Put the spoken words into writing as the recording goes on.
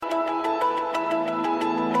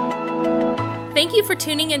Thank you for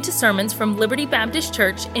tuning into sermons from Liberty Baptist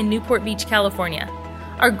Church in Newport Beach, California.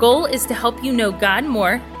 Our goal is to help you know God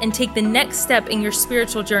more and take the next step in your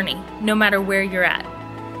spiritual journey, no matter where you're at.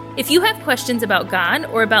 If you have questions about God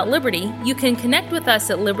or about Liberty, you can connect with us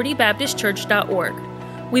at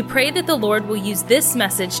libertybaptistchurch.org. We pray that the Lord will use this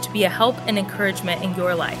message to be a help and encouragement in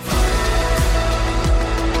your life.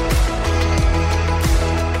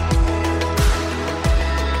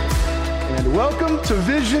 And welcome to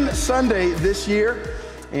Vision Sunday this year.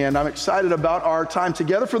 And I'm excited about our time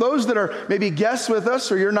together. For those that are maybe guests with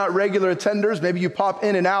us or you're not regular attenders, maybe you pop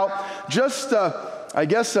in and out, just,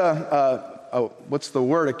 what's the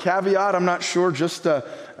word? A caveat? I'm not sure. Just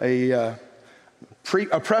a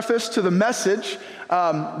preface to the message,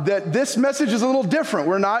 that this message is a little different.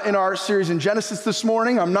 We're not in our series in Genesis this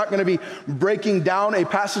morning. I'm not going to be breaking down a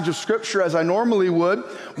passage of Scripture as I normally would.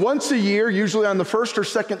 Once a year, usually on the first or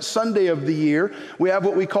second Sunday of the year, we have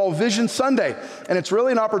what we call Vision Sunday. And it's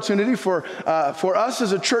really an opportunity for us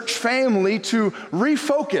as a church family to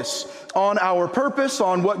refocus on our purpose,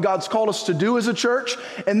 on what God's called us to do as a church,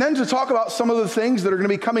 and then to talk about some of the things that are going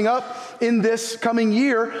to be coming up in this coming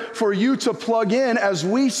year for you to plug in as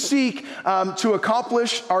we seek to accomplish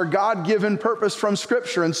our God-given purpose from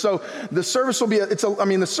Scripture. And so the service will be,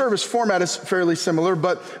 the service format is fairly similar,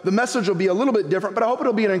 but the message will be a little bit different, but I hope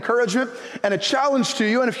it'll be an encouragement and a challenge to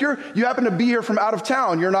you. And if you happen to be here from out of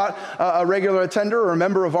town, you're not a regular attender or a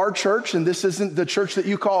member of our church, and this isn't the church that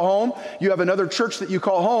you call home, you have another church that you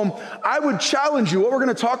call home, I would challenge you. What we're going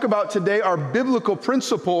to talk about today are biblical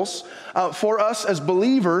principles for us as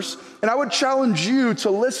believers. And I would challenge you to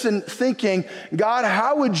listen thinking, God,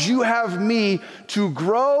 how would you have me to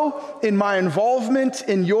grow in my involvement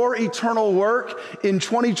in your eternal work in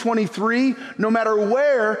 2023, no matter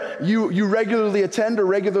where you regularly attend or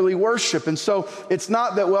regularly worship? And so it's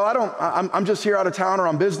not that, I'm just here out of town or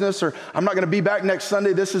on business, or I'm not going to be back next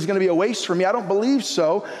Sunday. This is going to be a waste for me. I don't believe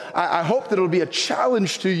so. I hope that it'll be a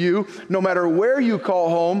challenge to you, no matter where you call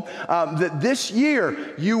home, that this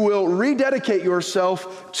year you will rededicate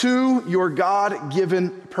yourself to your God-given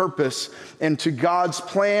purpose and to God's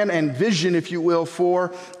plan and vision, if you will,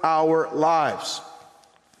 for our lives.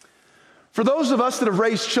 For those of us that have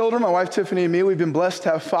raised children, my wife Tiffany and me, we've been blessed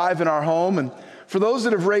to have 5 in our home. And for those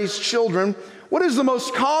that have raised children, what is the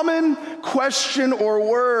most common question or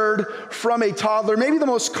word from a toddler? Maybe the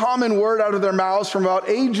most common word out of their mouths from about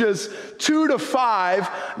ages 2 to 5.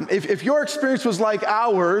 If your experience was like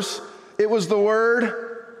ours, it was the word,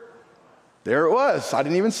 there it was. I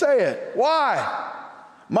didn't even say it. Why?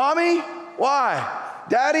 Mommy? Why?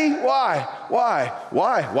 Daddy? Why? Why?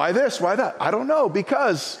 Why? Why this? Why that? I don't know,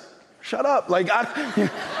 because shut up.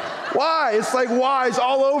 Why? It's like whys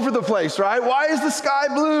all over the place, right? Why is the sky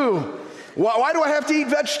blue? Why do I have to eat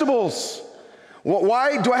vegetables?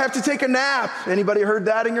 Why do I have to take a nap? Anybody heard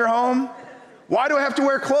that in your home? Why do I have to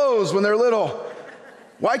wear clothes when they're little?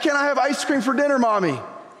 Why can't I have ice cream for dinner, Mommy?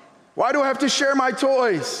 Why do I have to share my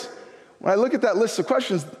toys? When I look at that list of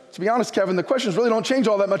questions, to be honest, Kevin, the questions really don't change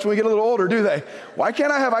all that much when we get a little older, do they? Why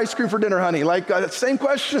can't I have ice cream for dinner, honey? Same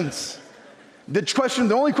questions.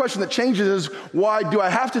 The only question that changes is, why do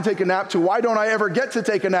I have to take a nap, to why don't I ever get to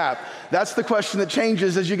take a nap? That's the question that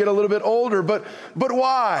changes as you get a little bit older, but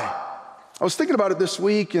why? I was thinking about it this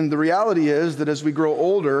week, and the reality is that as we grow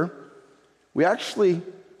older, we actually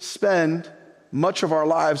spend much of our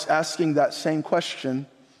lives asking that same question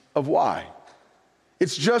of why.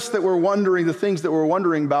 It's just that the things that we're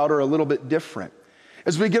wondering about are a little bit different.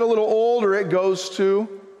 As we get a little older, it goes to,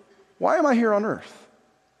 why am I here on earth?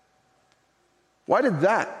 Why did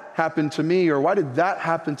that happen to me, or why did that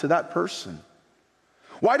happen to that person?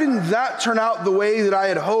 Why didn't that turn out the way that I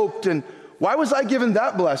had hoped, and why was I given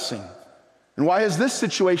that blessing? And why has this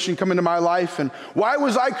situation come into my life, and why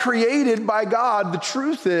was I created by God? The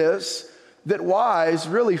truth is that whys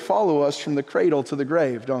really follow us from the cradle to the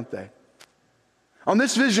grave, don't they? On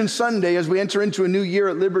this Vision Sunday, as we enter into a new year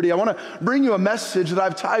at Liberty, I want to bring you a message that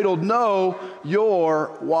I've titled, Know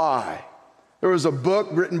Your Why. There was a book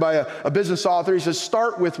written by a business author. He says,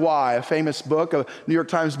 Start with Why, a famous book, a New York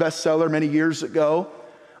Times bestseller many years ago.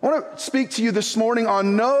 I want to speak to you this morning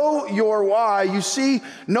on Know Your Why. You see,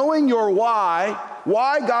 knowing your why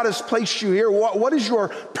God has placed you here, what is your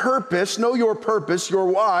purpose, know your purpose, your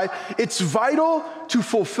why. It's vital to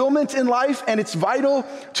fulfillment in life, and it's vital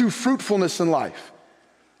to fruitfulness in life.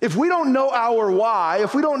 If we don't know our why,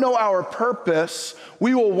 if we don't know our purpose,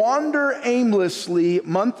 we will wander aimlessly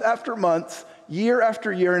month after month, year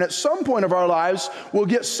after year, and at some point of our lives, we'll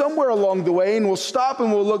get somewhere along the way, and we'll stop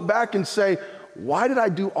and we'll look back and say, why did I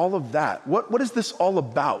do all of that? What is this all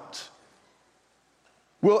about?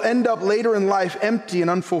 will end up later in life empty and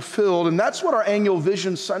unfulfilled. And that's what our annual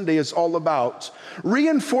Vision Sunday is all about.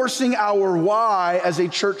 Reinforcing our why as a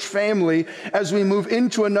church family as we move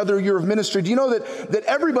into another year of ministry. Do you know that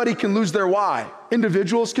everybody can lose their why?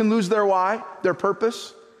 Individuals can lose their why, their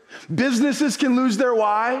purpose. Businesses can lose their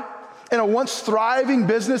why. And a once thriving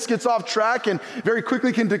business gets off track and very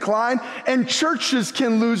quickly can decline. And churches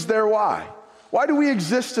can lose their why. Why do we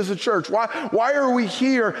exist as a church? Why are we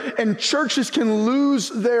here? And churches can lose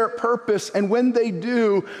their purpose, and when they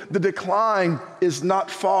do, the decline is not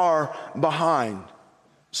far behind.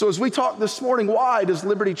 So as we talk this morning, why does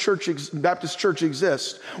Liberty Baptist Church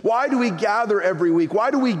exist? Why do we gather every week?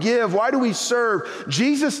 Why do we give? Why do we serve?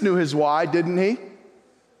 Jesus knew his why, didn't he?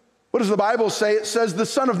 What does the Bible say? It says the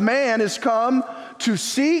Son of Man is come to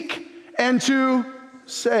seek and to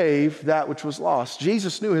save that which was lost.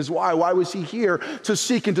 Jesus knew his why. Why was he here? To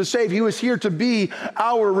seek and to save. He was here to be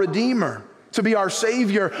our Redeemer, to be our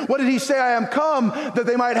Savior. What did he say? I am come that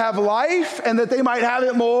they might have life and that they might have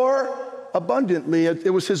it more abundantly.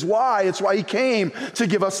 It was his why. It's why he came, to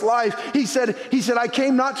give us life. He said, I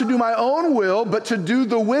came not to do my own will, but to do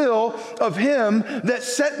the will of him that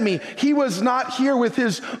sent me. He was not here with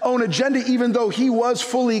his own agenda, even though he was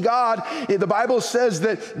fully God. The Bible says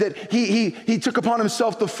that he took upon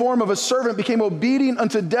himself the form of a servant, became obedient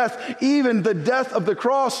unto death, even the death of the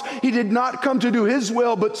cross. He did not come to do his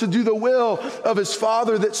will, but to do the will of his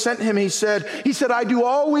Father that sent him. He said, I do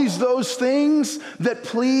always those things that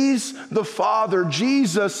please the Father.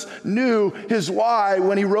 Jesus knew his why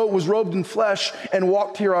when he was robed in flesh and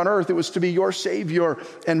walked here on earth. It was to be your Savior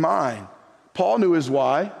and mine. Paul knew his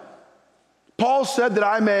why. Paul said that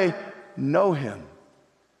I may know him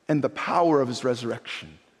and the power of his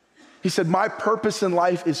resurrection. He said, my purpose in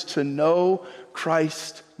life is to know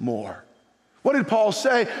Christ more. What did Paul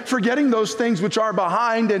say? Forgetting those things which are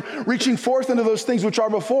behind and reaching forth into those things which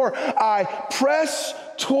are before, I press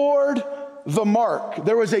toward the mark.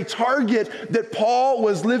 There was a target that Paul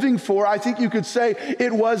was living for. I think you could say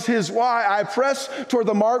it was his why. I press toward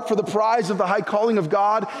the mark for the prize of the high calling of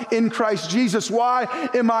God in Christ Jesus. Why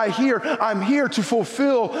am I here? I'm here to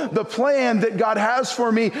fulfill the plan that God has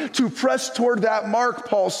for me, to press toward that mark,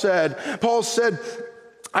 Paul said. Paul said,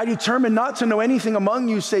 I determined not to know anything among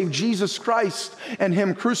you save Jesus Christ and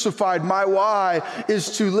him crucified. My why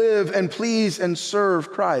is to live and please and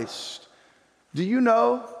serve Christ. Do you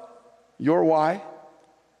know your why?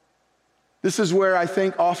 This is where I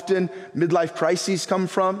think often midlife crises come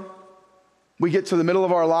from. We get to the middle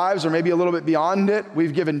of our lives, or maybe a little bit beyond it.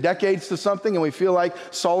 We've given decades to something and we feel like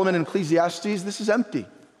Solomon in Ecclesiastes, this is empty.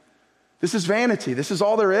 This is vanity. This is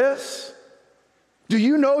all there is. Do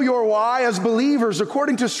you know your why as believers?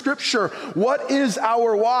 According to Scripture, what is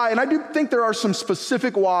our why? And I do think there are some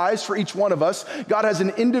specific whys for each one of us. God has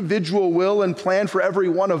an individual will and plan for every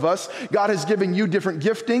one of us. God has given you different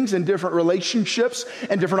giftings and different relationships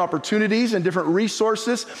and different opportunities and different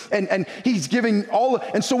resources. And he's giving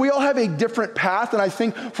and so we all have a different path. And I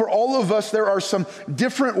think for all of us, there are some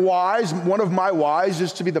different whys. One of my whys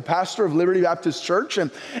is to be the pastor of Liberty Baptist Church.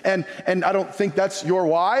 And I don't think that's your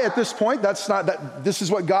why at this point. That's not that. This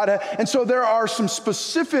is what God has. And so there are some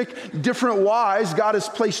specific different whys. God has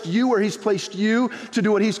placed you where he's placed you to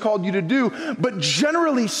do what he's called you to do. But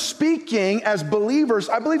generally speaking, as believers,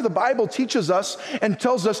 I believe the Bible teaches us and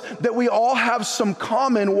tells us that we all have some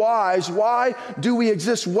common whys. Why do we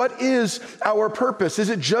exist? What is our purpose? Is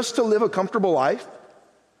it just to live a comfortable life?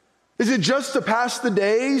 Is it just to pass the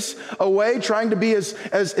days away trying to be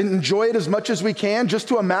as enjoy it as much as we can, just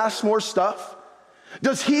to amass more stuff?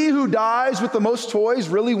 Does he who dies with the most toys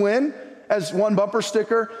really win, as one bumper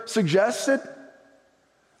sticker suggested?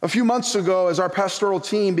 A few months ago, as our pastoral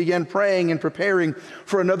team began praying and preparing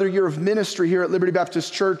for another year of ministry here at Liberty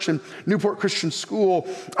Baptist Church and Newport Christian School,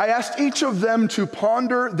 I asked each of them to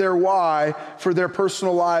ponder their why for their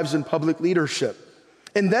personal lives and public leadership.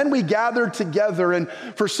 And then we gathered together, and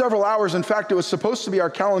for several hours, in fact, it was supposed to be our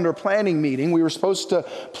calendar planning meeting. We were supposed to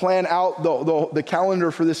plan out the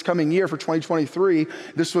calendar for this coming year for 2023.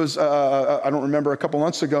 This was, I don't remember, a couple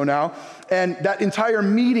months ago now. And that entire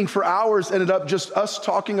meeting for hours ended up just us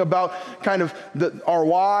talking about kind of our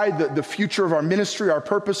why, the future of our ministry, our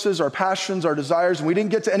purposes, our passions, our desires. And we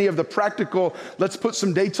didn't get to any of the practical, let's put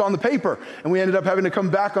some dates on the paper. And we ended up having to come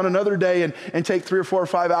back on another day and take 3 or 4 or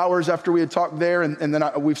 5 hours after we had talked there. And then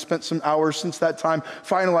then we've spent some hours since that time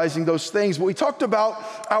finalizing those things. But we talked about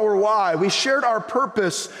our why. We shared our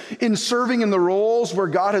purpose in serving in the roles where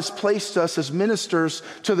God has placed us as ministers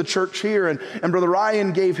to the church here. And Brother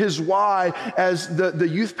Ryan gave his why as the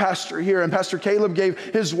youth pastor here, and Pastor Caleb gave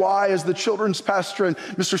his why as the children's pastor, and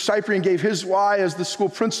Mr. Cyprian gave his why as the school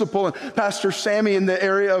principal, and Pastor Sammy in the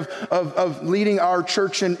area of leading our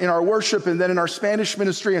church in our worship and then in our Spanish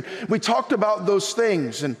ministry. And we talked about those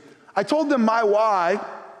things. And I told them my why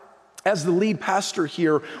as the lead pastor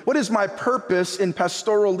here. What is my purpose in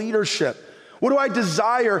pastoral leadership? What do I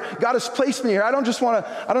desire? God has placed me here. I don't just want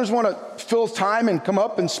to fill time and come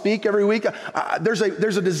up and speak every week. There's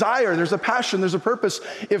a desire, there's a passion, there's a purpose.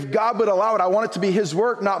 If God would allow it, I want it to be His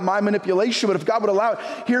work, not my manipulation. But if God would allow it,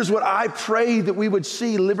 here's what I pray that we would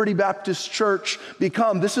see Liberty Baptist Church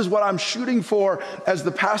become. This is what I'm shooting for as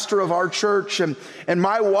the pastor of our church. And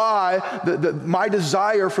my why, my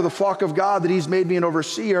desire for the flock of God that He's made me an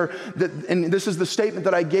overseer, and this is the statement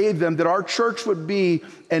that I gave them, that our church would be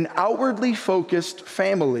an outwardly focused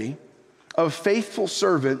family of faithful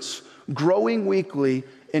servants growing weekly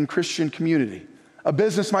in Christian community. A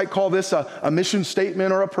business might call this a mission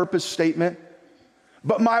statement or a purpose statement.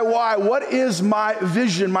 But my why, what is my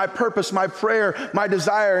vision, my purpose, my prayer, my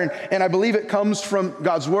desire? And I believe it comes from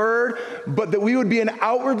God's word, but that we would be an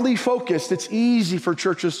outwardly focused. It's easy for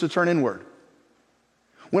churches to turn inward.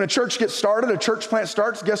 When a church gets started, a church plant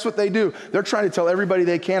starts, guess what they do? They're trying to tell everybody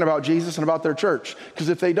they can about Jesus and about their church. Because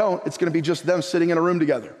if they don't, it's going to be just them sitting in a room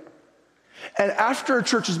together. And after a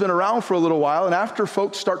church has been around for a little while, and after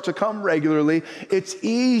folks start to come regularly, it's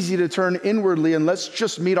easy to turn inwardly and let's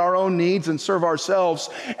just meet our own needs and serve ourselves.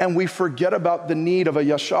 And we forget about the need of a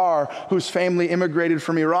Yashar whose family immigrated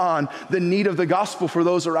from Iran, the need of the gospel for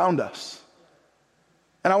those around us.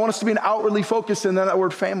 And I want us to be an outwardly focused in that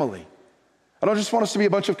word family. I don't just want us to be a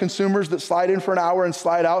bunch of consumers that slide in for an hour and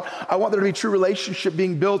slide out. I want there to be true relationship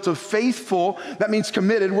being built of faithful. That means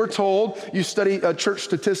committed. We're told, you study church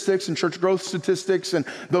statistics and church growth statistics and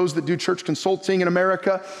those that do church consulting in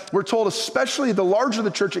America. We're told, especially the larger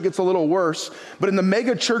the church, it gets a little worse. But in the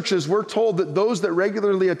mega churches, we're told that those that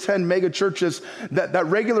regularly attend mega churches, that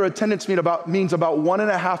regular attendance means about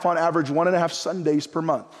 1.5 on average, 1.5 Sundays per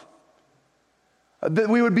month. That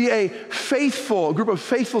we would be a group of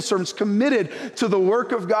faithful servants committed to the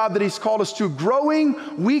work of God that He's called us to,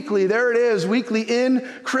 growing weekly. There it is, weekly in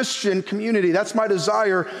Christian community. That's my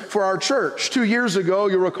desire for our church. 2 years ago,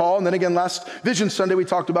 you'll recall, and then again last Vision Sunday we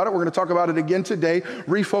talked about it. We're going to talk about it again today,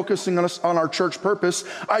 refocusing on our church purpose.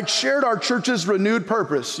 I shared our church's renewed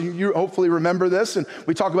purpose. You hopefully remember this, and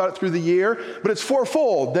we talk about it through the year. But it's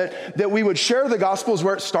fourfold, that we would share the gospel is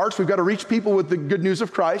where it starts. We've got to reach people with the good news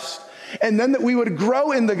of Christ. And then that we would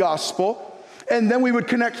grow in the gospel, and then we would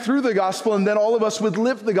connect through the gospel, and then all of us would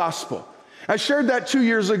live the gospel. I shared that 2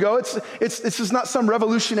 years ago. This is not some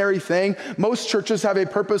revolutionary thing. Most churches have a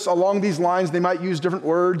purpose along these lines. They might use different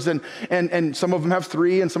words, and some of them have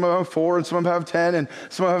 3, and some of them have 4, and some of them have 10, and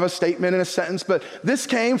some of them have a statement and a sentence. But this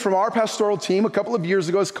came from our pastoral team a couple of years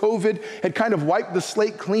ago as COVID had kind of wiped the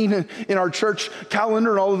slate clean in our church calendar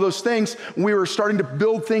and all of those things. We were starting to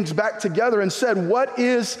build things back together and said, what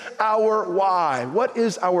is our why? What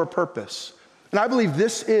is our purpose? And I believe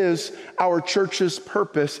this is our church's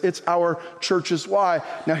purpose. It's our church's why.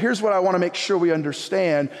 Now, here's what I want to make sure we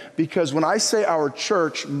understand, because when I say our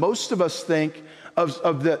church, most of us think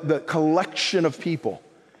of the collection of people,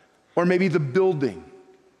 or maybe the building.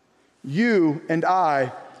 You and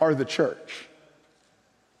I are the church.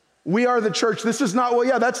 We are the church. This is not,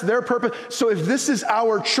 that's their purpose. So if this is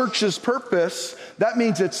our church's purpose, that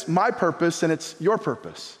means it's my purpose and it's your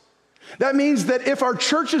purpose. That means that if our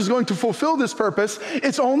church is going to fulfill this purpose,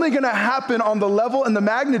 it's only going to happen on the level and the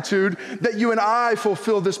magnitude that you and I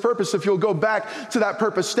fulfill this purpose. If you'll go back to that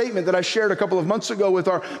purpose statement that I shared a couple of months ago with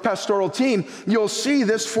our pastoral team, you'll see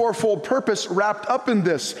this fourfold purpose wrapped up in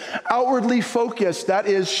this. Outwardly focused, that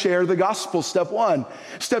is share the gospel, step 1.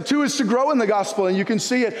 Step 2 is to grow in the gospel, and you can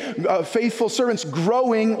see it, faithful servants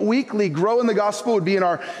growing weekly. Grow in the gospel would be in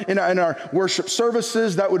our worship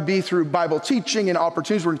services. That would be through Bible teaching and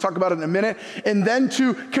opportunities. We're going to talk about it in a minute. And then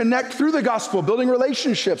to connect through the gospel, building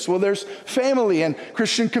relationships. Well, there's family and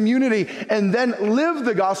Christian community. And then live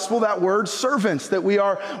the gospel, that word, servants, that we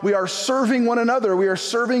are serving one another. We are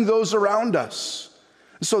serving those around us.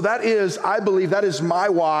 So that is, I believe, that is my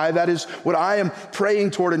why. That is what I am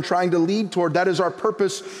praying toward and trying to lead toward. That is our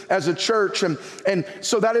purpose as a church. And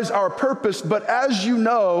so that is our purpose. But as you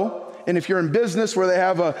know, and if you're in business where they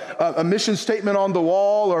have a mission statement on the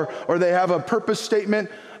wall or they have a purpose statement,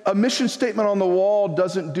 a mission statement on the wall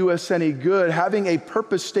doesn't do us any good. Having a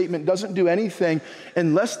purpose statement doesn't do anything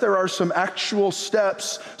unless there are some actual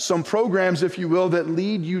steps, some programs, if you will, that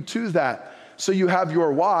lead you to that. So you have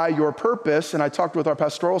your why, your purpose, and I talked with our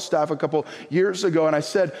pastoral staff a couple years ago, and I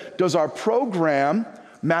said, does our program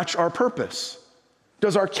match our purpose?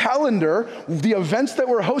 Does our calendar, the events that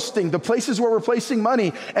we're hosting, the places where we're placing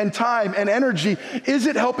money and time and energy, is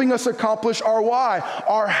it helping us accomplish our why?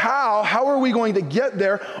 Our how are we going to get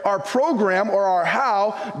there? Our program or our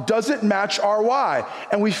how, does it match our why?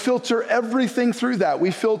 And we filter everything through that. We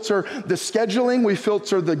filter the scheduling, we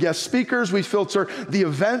filter the guest speakers, we filter the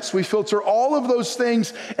events, we filter all of those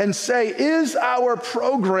things and say, is our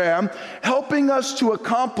program helping us to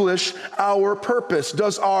accomplish our purpose?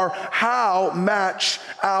 Does our how match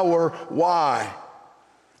our why?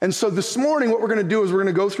 And so this morning, what we're going to do is we're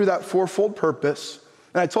going to go through that fourfold purpose.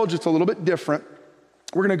 And I told you it's a little bit different.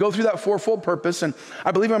 We're going to go through that fourfold purpose. And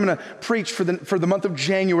I believe I'm going to preach for the month of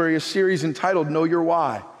January, a series entitled Know Your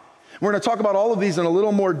Why. We're going to talk about all of these in a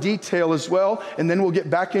little more detail as well. And then we'll get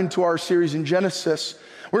back into our series in Genesis.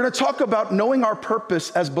 We're going to talk about knowing our purpose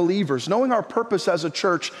as believers, knowing our purpose as a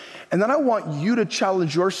church. And then I want you to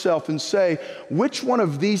challenge yourself and say, which one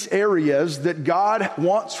of these areas that God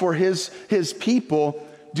wants for his people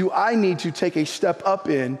do I need to take a step up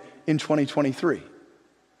in 2023?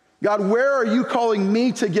 God, where are you calling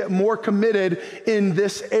me to get more committed in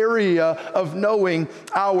this area of knowing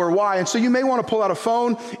our why? And so you may want to pull out a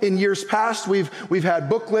phone. In years past, we've had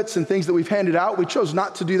booklets and things that we've handed out. We chose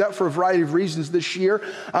not to do that for a variety of reasons this year.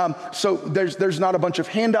 So there's not a bunch of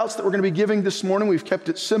handouts that we're going to be giving this morning. We've kept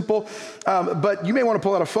it simple. But you may want to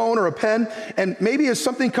pull out a phone or a pen, and maybe as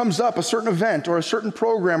something comes up, a certain event or a certain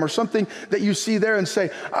program or something that you see there and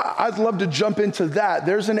say, I'd love to jump into that.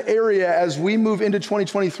 There's an area as we move into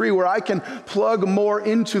 2023 where I can plug more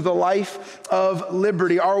into the life of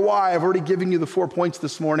Liberty. Our why, I've already given you the 4 points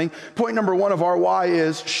this morning. Point number one of our why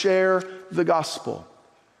is share the gospel.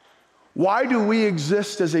 Why do we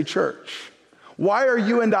exist as a church? Why are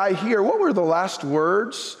you and I here? What were the last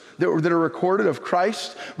words that are recorded of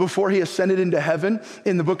Christ before he ascended into heaven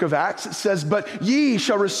in the book of Acts? It says, but ye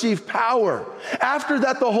shall receive power. After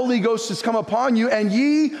that, the Holy Ghost has come upon you, and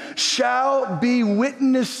ye shall be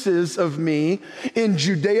witnesses of me in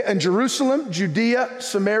Judea and Jerusalem, Judea,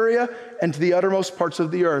 Samaria, and to the uttermost parts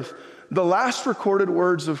of the earth. The last recorded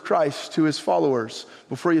words of Christ to his followers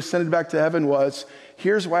before he ascended back to heaven was,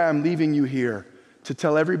 here's why I'm leaving you here, to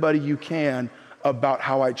tell everybody you can about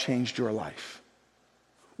how I changed your life.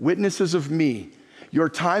 Witnesses of me, your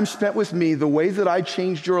time spent with me, the way that I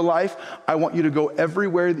changed your life, I want you to go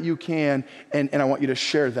everywhere that you can, and I want you to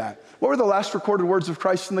share that. What were the last recorded words of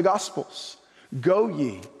Christ in the Gospels? Go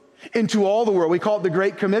ye into all the world. We call it the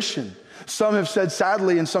Great Commission. Some have said,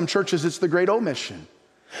 sadly, in some churches, it's the Great Omission.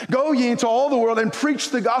 Go ye into all the world and preach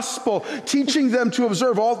the gospel, teaching them to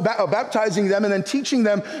observe baptizing them, and then teaching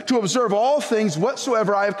them to observe all things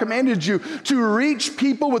whatsoever I have commanded you, to reach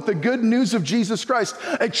people with the good news of Jesus Christ.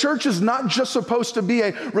 A church is not just supposed to be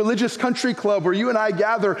a religious country club where you and I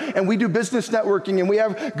gather and we do business networking and we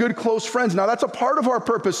have good close friends. Now that's a part of our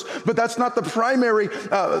purpose, but that's not the primary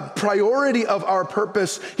priority of our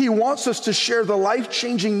purpose. He wants us to share the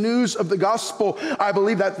life-changing news of the gospel. I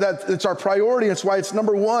believe that it's our priority. It's why it's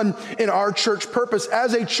number one in our church purpose.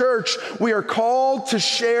 As a church, we are called to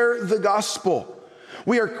share the gospel.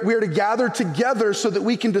 We are to gather together so that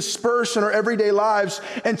we can disperse in our everyday lives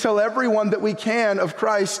and tell everyone that we can of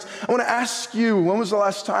Christ. I want to ask you, when was the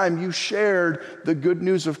last time you shared the good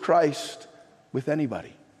news of Christ with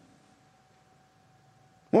anybody?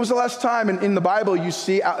 When was the last time in the Bible you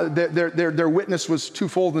see their witness was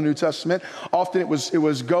twofold in the New Testament? Often it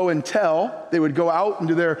was go and tell. They would go out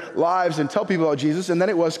into their lives and tell people about Jesus, and then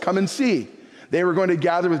it was come and see. They were going to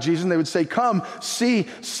gather with Jesus and they would say, come, see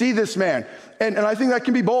this man. And I think that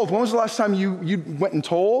can be both. When was the last time you went and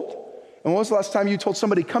told? And when was the last time you told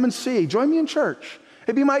somebody, come and see, join me in church?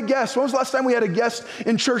 Hey, be my guest. When was the last time we had a guest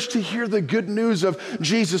in church to hear the good news of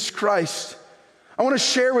Jesus Christ? I want to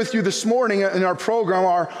share with you this morning in our program,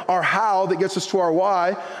 our how that gets us to our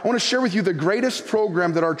why. I want to share with you the greatest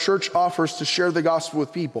program that our church offers to share the gospel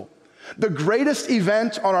with people. The greatest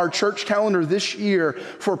event on our church calendar this year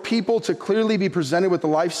for people to clearly be presented with the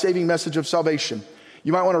life-saving message of salvation.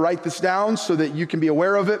 You might want to write this down so that you can be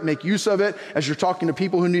aware of it, make use of it as you're talking to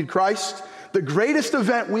people who need Christ. The greatest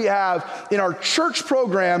event we have in our church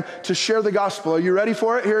program to share the gospel. Are you ready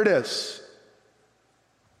for it? Here it is.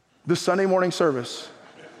 The Sunday morning service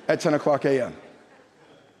at 10 o'clock a.m.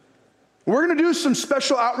 We're going to do some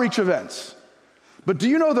special outreach events. But do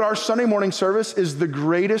you know that our Sunday morning service is the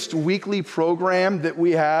greatest weekly program that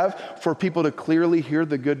we have for people to clearly hear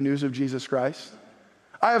the good news of Jesus Christ?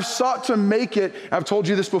 I have sought to make it, I've told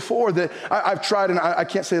you this before, that I've tried, and I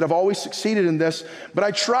can't say that I've always succeeded in this, but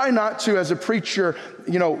I try not to, as a preacher,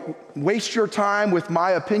 waste your time with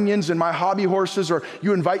my opinions and my hobby horses, or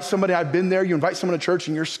you invite somebody, I've been there, you invite someone to church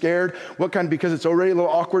and you're scared. Because it's already a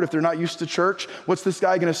little awkward if they're not used to church. What's this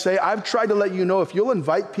guy gonna say? I've tried to let you know, if you'll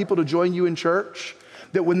invite people to join you in church,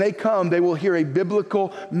 that when they come, they will hear a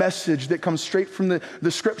biblical message that comes straight from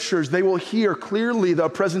the scriptures. They will hear clearly the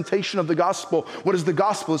presentation of the gospel. What is the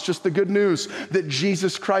gospel? It's just the good news that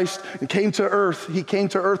Jesus Christ came to earth. He came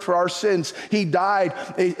to earth for our sins. He died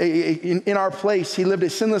in our place. He lived a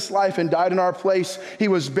sinless life and died in our place. He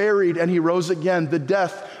was buried and he rose again. The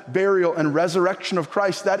death, burial, and resurrection of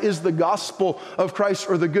Christ. That is the gospel of Christ,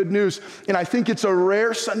 or the good news. And I think it's a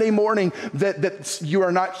rare Sunday morning that you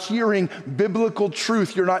are not hearing biblical truth.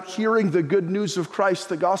 You're not hearing the good news of Christ,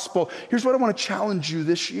 the gospel. Here's what I want to challenge you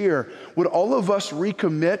this year. Would all of us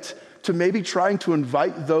recommit to maybe trying to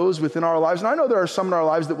invite those within our lives? And I know there are some in our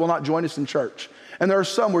lives that will not join us in church. And there are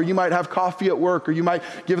some where you might have coffee at work, or you might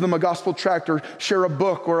give them a gospel tract, or share a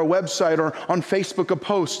book or a website, or on Facebook a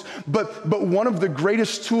post. But one of the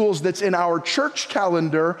greatest tools that's in our church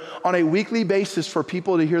calendar on a weekly basis for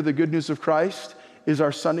people to hear the good news of Christ is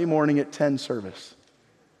our Sunday morning at 10 service.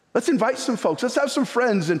 Let's invite some folks. Let's have some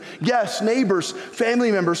friends and guests, neighbors,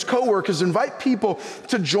 family members, coworkers. Invite people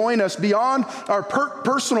to join us beyond our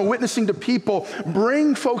personal witnessing to people.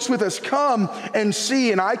 Bring folks with us. Come and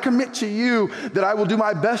see. And I commit to you that I will do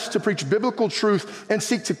my best to preach biblical truth and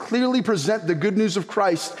seek to clearly present the good news of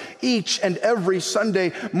Christ each and every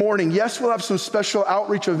Sunday morning. Yes, we'll have some special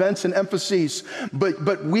outreach events and emphases,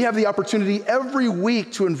 but we have the opportunity every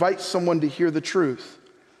week to invite someone to hear the truth.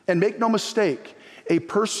 And make no mistake, a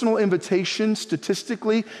personal invitation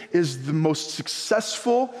statistically is the most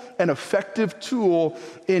successful and effective tool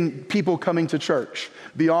in people coming to church.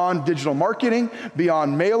 Beyond digital marketing,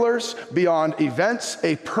 beyond mailers, beyond events,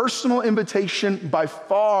 a personal invitation by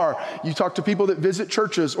far. You talk to people that visit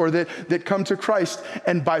churches or that come to Christ,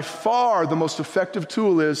 and by far the most effective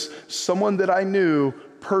tool is someone that I knew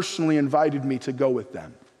personally invited me to go with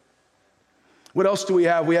them. What else do we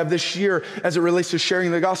have? We have this year, as it relates to sharing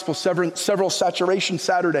the gospel, several Saturation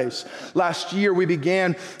Saturdays. Last year, we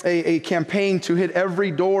began a campaign to hit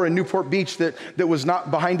every door in Newport Beach that was not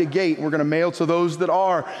behind a gate. We're going to mail to those that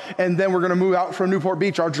are. And then we're going to move out from Newport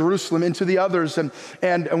Beach, our Jerusalem, into the others. And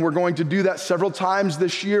we're going to do that several times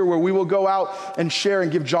this year, where we will go out and share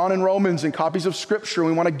and give John and Romans and copies of Scripture.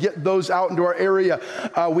 We want to get those out into our area.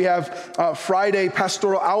 We have Friday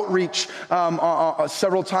pastoral outreach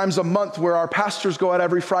several times a month, where our pastors go out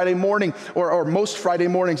every Friday morning, or most Friday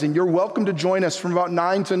mornings, and you're welcome to join us from about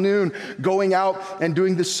 9 to noon, going out and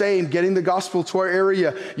doing the same, getting the gospel to our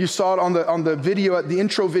area. You saw it on the video, the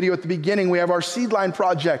intro video at the beginning. We have our Seedline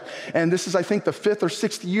Project, and this is, I think, the 5th or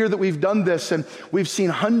 6th year that we've done this, and we've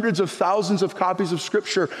seen hundreds of thousands of copies of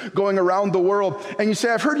Scripture going around the world. And you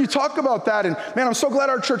say, I've heard you talk about that, and man, I'm so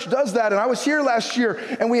glad our church does that. And I was here last year,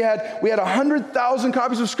 and we had 100,000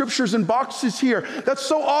 copies of Scriptures in boxes here. That's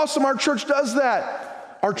so awesome. Our church does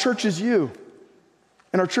that. Our church is you,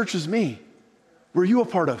 and our church is me. Were you a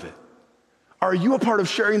part of it? Are you a part of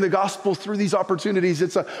sharing the gospel through these opportunities?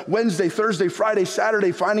 It's a Wednesday, Thursday, Friday,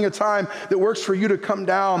 Saturday, finding a time that works for you to come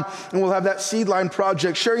down, and we'll have that Seedline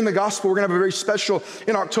Project. Sharing the gospel, we're going to have a very special,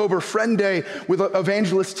 in October, Friend Day with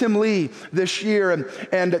evangelist Tim Lee this year.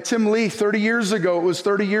 And Tim Lee, 30 years ago,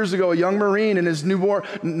 a young Marine and his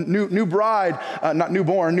new bride,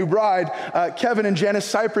 Kevin and Janice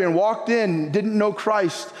Cyprian, walked in, didn't know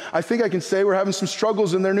Christ. I think I can say we're having some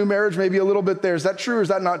struggles in their new marriage, maybe a little bit there. Is that true or is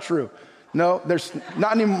that not true? No, there's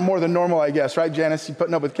not any more than normal, I guess, right, Janice? You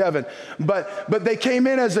putting up with Kevin. But they came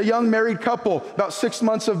in as a young married couple, about 6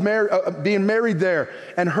 months of being married there,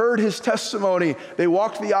 and heard his testimony. They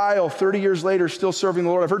walked the aisle 30 years later, still serving the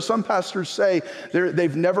Lord. I've heard some pastors say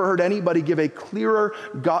they've never heard anybody give a clearer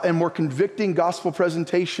and more convicting gospel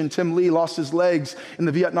presentation. Tim Lee lost his legs in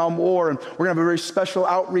the Vietnam War, and we're going to have a very special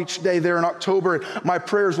outreach day there in October. My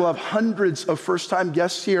prayers will have hundreds of first-time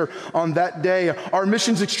guests here on that day. Our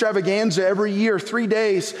missions extravaganza every year, 3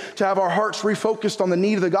 days to have our hearts refocused on the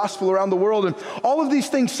need of the gospel around the world. And all of these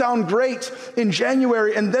things sound great in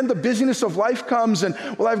January, and then the busyness of life comes, and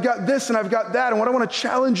well, I've got this and I've got that. And what I want to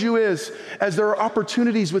challenge you is, as there are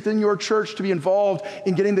opportunities within your church to be involved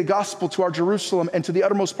in getting the gospel to our Jerusalem and to the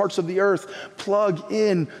uttermost parts of the earth, plug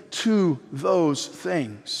in to those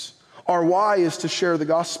things. Our why is to share the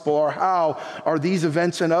gospel. Our how are these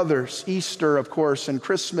events and others, Easter, of course, and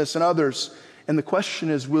Christmas and others. And the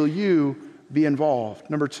question is, will you be involved.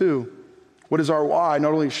 Number two, what is our why?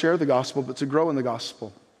 Not only to share the gospel, but to grow in the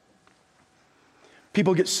gospel.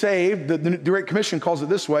 People get saved, the Great Commission calls it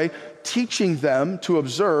this way, teaching them to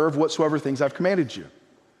observe whatsoever things I've commanded you.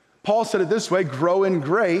 Paul said it this way, grow in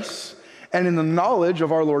grace and in the knowledge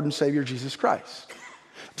of our Lord and Savior Jesus Christ.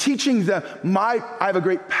 Teaching them, I have a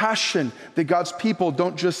great passion that God's people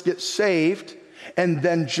don't just get saved and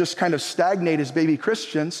then just kind of stagnate as baby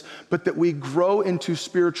Christians, but that we grow into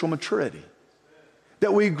spiritual maturity.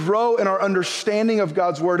 That we grow in our understanding of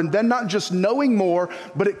God's word, and then not just knowing more,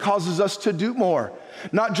 but it causes us to do more.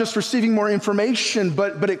 Not just receiving more information,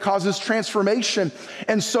 but it causes transformation.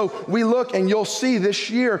 And so we look, and you'll see this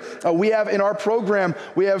year, we have in our program,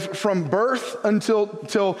 we have from birth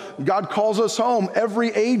until God calls us home, every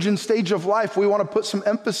age and stage of life, we want to put some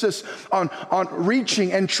emphasis on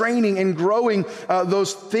reaching and training and growing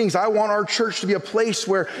those things. I want our church to be a place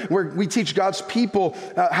where we teach God's people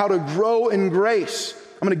how to grow in grace.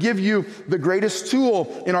 I'm going to give you the greatest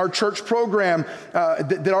tool in our church program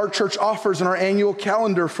that our church offers in our annual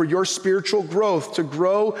calendar for your spiritual growth, to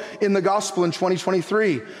grow in the gospel in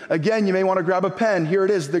 2023. Again, you may want to grab a pen. Here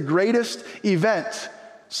it is, the greatest event,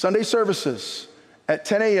 Sunday services at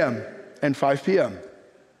 10 a.m. and 5 p.m.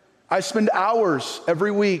 I spend hours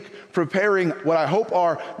every week preparing what I hope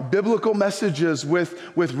are biblical messages with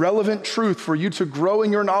relevant truth for you to grow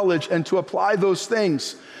in your knowledge and to apply those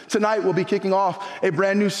things. Tonight we'll be kicking off a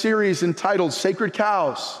brand new series entitled Sacred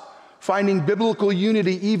Cows, Finding Biblical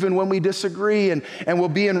Unity Even When We Disagree, and we'll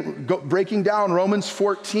be breaking down Romans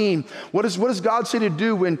 14. What does God say to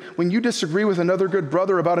do when you disagree with another good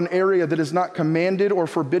brother about an area that is not commanded or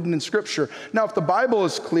forbidden in Scripture? Now, if the Bible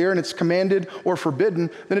is clear and it's commanded or forbidden,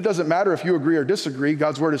 then it doesn't matter if you agree or disagree.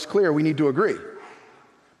 God's word is clear. We need to agree.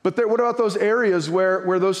 But what about those areas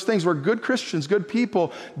where those things, where good Christians, good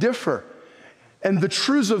people differ? And the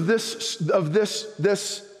truths of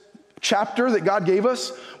this chapter that God gave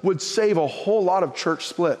us would save a whole lot of church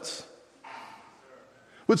splits.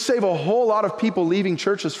 Would save a whole lot of people leaving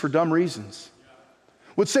churches for dumb reasons.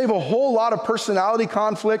 Would save a whole lot of personality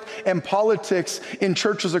conflict and politics in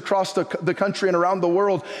churches across the country and around the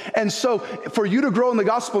world. And so for you to grow in the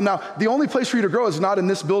gospel, now the only place for you to grow is not in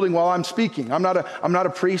this building while I'm speaking. I'm not a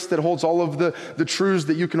priest that holds all of the truths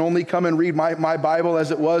that you can only come and read my Bible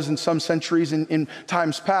as it was in some centuries in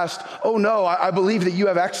times past. Oh no, I believe that you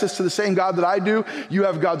have access to the same God that I do. You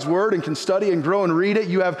have God's word and can study and grow and read it.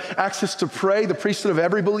 You have access to pray, the priesthood of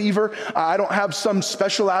every believer. I don't have some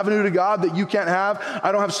special avenue to God that you can't have.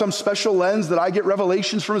 I don't have some special lens that I get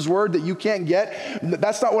revelations from his word that you can't get.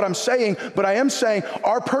 That's not what I'm saying, but I am saying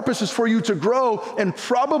our purpose is for you to grow, and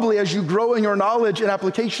probably as you grow in your knowledge and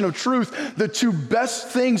application of truth, the two best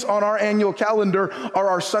things on our annual calendar are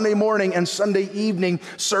our Sunday morning and Sunday evening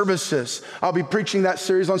services. I'll be preaching that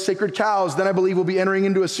series on sacred cows. Then I believe we'll be entering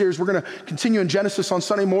into a series. We're going to continue in Genesis on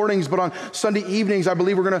Sunday mornings, but on Sunday evenings, I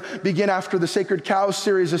believe we're going to begin after the Sacred Cows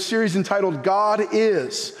series, a series entitled God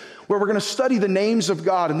Is, where we're going to study the names of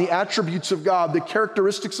God and the attributes of God, the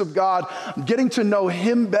characteristics of God, getting to know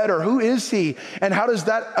him better. Who is he? And how does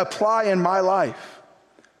that apply in my life?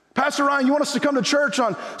 Pastor Ryan, you want us to come to church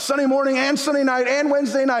on Sunday morning and Sunday night and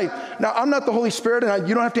Wednesday night? Now, I'm not the Holy Spirit, and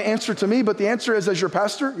you don't have to answer to me, but the answer is, as your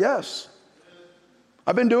pastor, yes.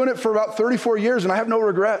 I've been doing it for about 34 years, and I have no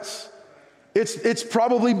regrets. It's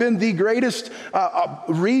probably been the greatest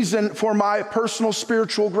reason for my personal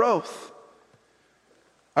spiritual growth.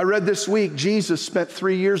 I read this week, Jesus spent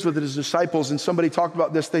 3 years with his disciples, and somebody talked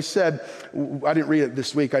about this. They said, I didn't read it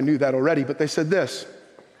this week, I knew that already, but they said this.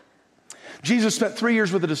 Jesus spent 3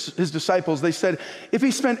 years with his disciples. They said, if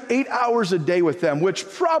he spent 8 hours a day with them, which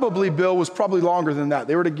probably, Bill, was probably longer than that.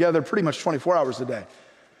 They were together pretty much 24 hours a day.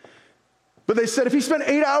 But they said, if he spent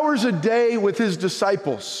 8 hours a day with his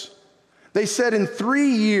disciples, they said in 3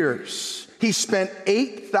 years, he spent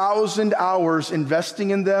 8,000 hours investing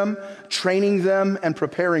in them, training them, and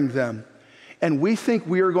preparing them. And we think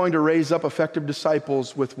we are going to raise up effective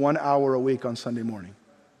disciples with 1 hour a week on Sunday morning.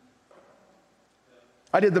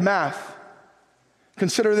 I did the math.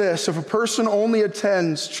 Consider this. If a person only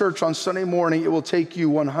attends church on Sunday morning, it will take you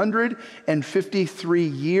 153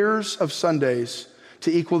 years of Sundays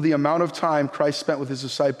to equal the amount of time Christ spent with his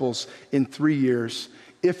disciples in 3 years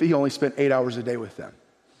if he only spent 8 hours a day with them.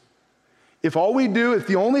 If all we do, if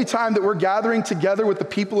the only time that we're gathering together with the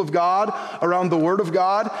people of God around the Word of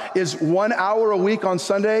God is 1 hour a week on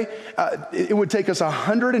Sunday, it would take us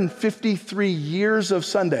 153 years of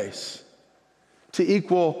Sundays to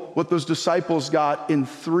equal what those disciples got in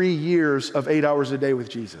 3 years of 8 hours a day with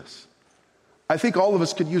Jesus. I think all of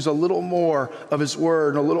us could use a little more of his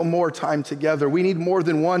word and a little more time together. We need more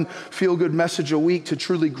than one feel-good message a week to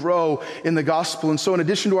truly grow in the gospel. And so in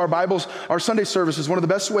addition to our Bibles, our Sunday services, one of the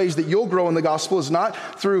best ways that you'll grow in the gospel is not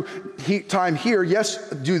through time here. Yes,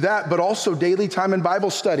 do that, but also daily time in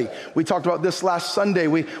Bible study. We talked about this last Sunday.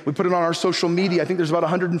 We put it on our social media. I think there's about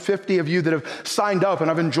 150 of you that have signed up, and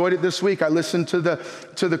I've enjoyed it this week. I listened to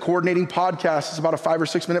the coordinating podcast. It's about a 5 or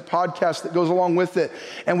 6 minute podcast that goes along with it.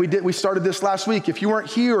 And we started this last week. If you weren't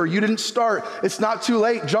here or you didn't start, it's not too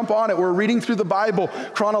late. Jump on it. We're reading through the Bible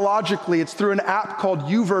chronologically. It's through an app called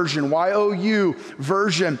YouVersion, Y-O-U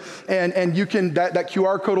version. And you can, that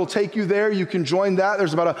QR code will take you there. You can join that.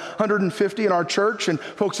 There's about 150 in our church, and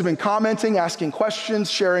folks have been commenting, asking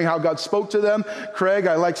questions, sharing how God spoke to them. Craig,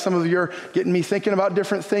 I like some of your getting me thinking about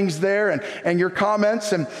different things there and your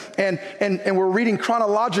comments. And we're reading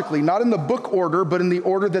chronologically, not in the book order, but in the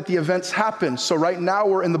order that the events happen. So right now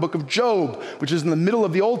we're in the book of Job, which is in the middle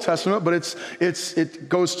of the Old Testament, but it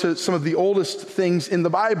goes to some of the oldest things in the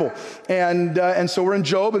Bible. And so we're in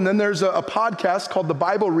Job, and then there's a podcast called The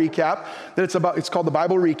Bible Recap it's called The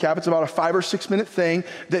Bible Recap. It's about a 5 or 6 minute thing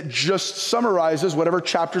that just summarizes whatever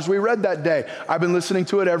chapters we read that day. I've been listening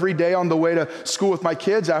to it every day on the way to school with my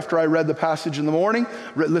kids after I read the passage in the morning,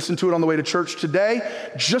 listen to it on the way to church today.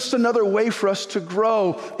 Just another way for us to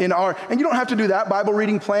grow in and you don't have to do that Bible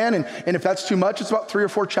reading plan, and if that's too much, it's about 3 or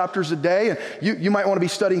 4 chapters a day, and you might want to be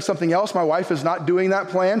studying something else. My wife is not doing that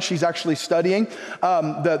plan. She's actually studying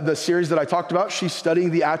the series that I talked about. She's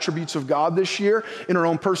studying the attributes of God this year in her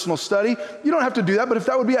own personal study. You don't have to do that, but if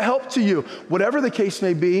that would be a help to you, whatever the case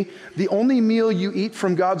may be, the only meal you eat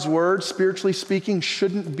from God's word, spiritually speaking,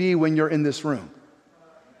 shouldn't be when you're in this room.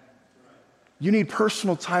 You need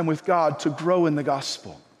personal time with God to grow in the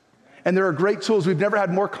gospel. And there are great tools. We've never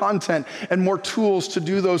had more content and more tools to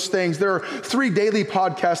do those things. There are 3 daily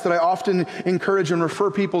podcasts that I often encourage and refer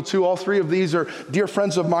people to. All 3 of these are dear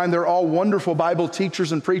friends of mine. They're all wonderful Bible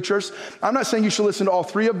teachers and preachers. I'm not saying you should listen to all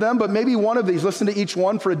 3 of them, but maybe one of these. Listen to each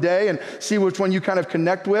one for a day and see which one you kind of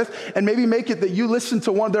connect with. And maybe make it that you listen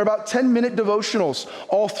to one. They're about 10-minute devotionals.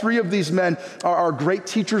 All 3 of these men are great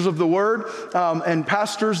teachers of the word and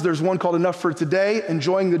pastors. There's one called Enough for Today,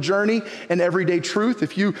 Enjoying the Journey, and Everyday Truth.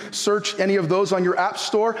 If you search any of those on your app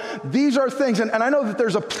store, these are things, and I know that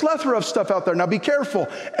there's a plethora of stuff out there. Now be careful.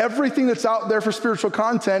 Everything that's out there for spiritual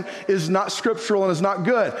content is not scriptural and is not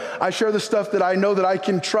good. I share the stuff that I know that I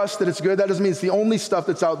can trust that it's good. That doesn't mean it's the only stuff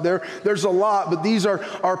that's out there. There's a lot, but these are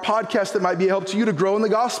podcasts that might be a help to you to grow in the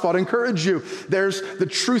gospel. I'd encourage you. There's the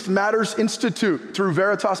Truth Matters Institute through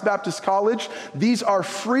Veritas Baptist College. These are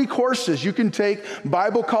free courses. You can take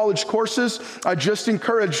Bible college courses. I just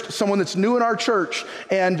encouraged someone that's new in our church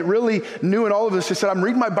and really new in all of this. He said, I'm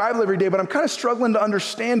reading my Bible every day, but I'm kind of struggling to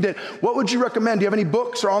understand it. What would you recommend? Do you have any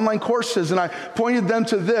books or online courses? And I pointed them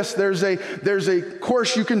to this. There's a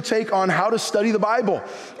course you can take on how to study the Bible.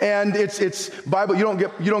 And it's Bible. You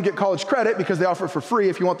don't get college credit because they offer it for free.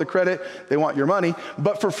 If you want the credit, they want your money.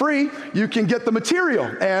 But for free, you can get the material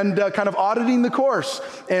and kind of auditing the course.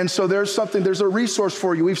 And so there's a resource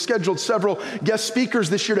for you. We've scheduled several guest speakers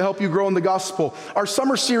this year to help you grow in the gospel. Our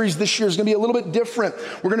summer series this year is going to be a little bit different.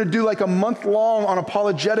 We're going to do like a month long on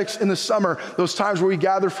apologetics in the summer, those times where we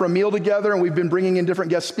gather for a meal together, and we've been bringing in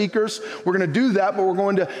different guest speakers. We're going to do that, but we're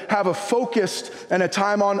going to have a focused and a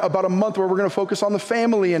time on about a month where we're going to focus on the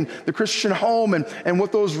family and the Christian home and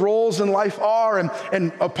what those roles in life are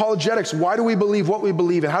and apologetics. Why do we believe what we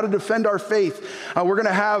believe and how to defend our faith? We're going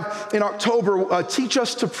to have in October, Teach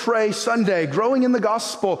Us to Pray Sunday, growing in the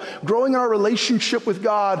gospel, growing our relationship with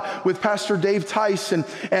God with Pastor Dave Tice.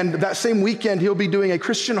 And that same weekend, he'll be doing a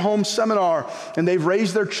Christian home seminar, and they've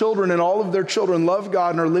raised their children, and all of their children love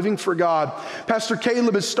God and are living for God. Pastor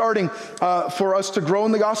Caleb is starting for us to grow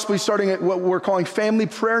in the gospel. He's starting at what we're calling family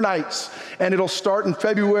prayer nights, and it'll start in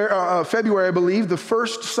February, I believe, the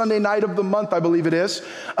first Sunday night of the month, I believe it is,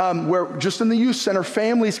 where just in the youth center,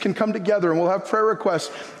 families can come together, and we'll have prayer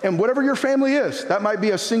requests. And whatever your family is, that might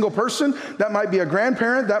be a single person, that might be a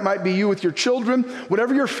grandparent, that might be you with your children,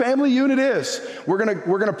 whatever your family unit is, we're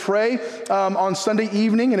gonna pray on Sunday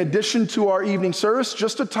evening in addition to our evening service,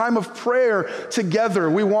 just a time of prayer together.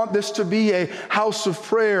 We want this to be a house of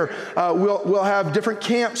prayer. We'll have different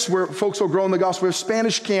camps where folks will grow in the gospel. We have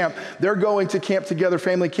Spanish camp. They're going to camp together,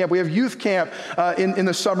 family camp. We have youth camp in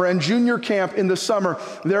the summer and junior camp in the summer.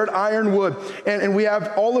 They're at Ironwood. And we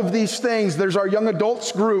have all of these things. There's our young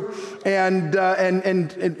adults group, and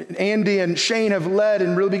Andy and Shane have led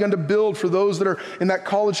and really begun to build for those that are in that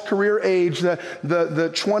college career age, the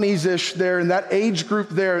 20s-ish there, in that age group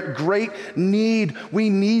there, great need. We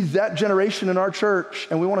need that generation in our church,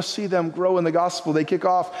 and we want to see them grow in the gospel. They kick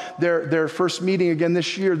off their first meeting again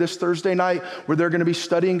this year, this Thursday night, where they're going to be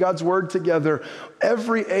studying God's word together.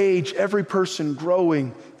 Every age, every person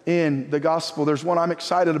growing in the gospel. There's one I'm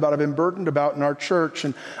excited about, I've been burdened about in our church,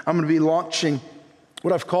 and I'm going to be launching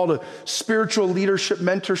what I've called a spiritual leadership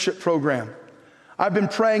mentorship program. I've been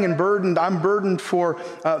praying and burdened. I'm burdened for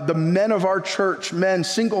the men of our church, men,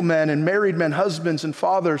 single men and married men, husbands and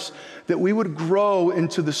fathers, that we would grow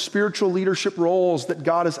into the spiritual leadership roles that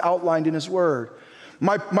God has outlined in his word.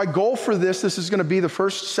 My goal for this is going to be the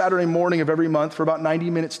first Saturday morning of every month for about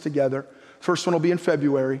 90 minutes together. First one will be in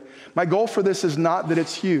February. My goal for this is not that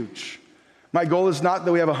it's huge. My goal is not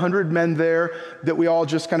that we have 100 men there, that we all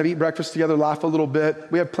just kind of eat breakfast together, laugh a little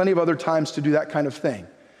bit. We have plenty of other times to do that kind of thing.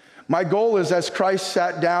 My goal is, as Christ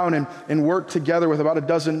sat down and worked together with about a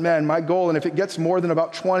dozen men, my goal, and if it gets more than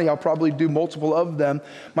about 20, I'll probably do multiple of them.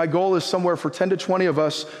 My goal is somewhere for 10 to 20 of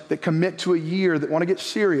us that commit to a year, that want to get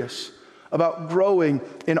serious about growing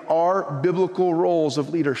in our biblical roles of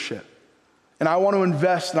leadership. And I want to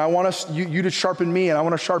invest, and I want you to sharpen me, and I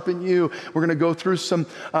want to sharpen you. We're going to go through some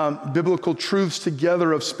biblical truths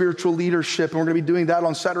together of spiritual leadership, and we're going to be doing that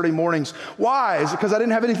on Saturday mornings. Why? Is it because I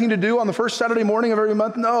didn't have anything to do on the first Saturday morning of every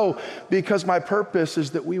month? No, because my purpose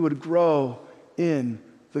is that we would grow in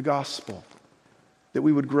the gospel, that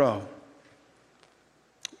we would grow.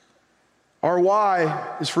 Our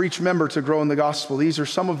why is for each member to grow in the gospel. These are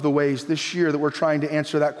some of the ways this year that we're trying to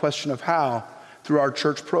answer that question of how through our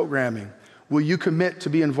church programming. Will you commit to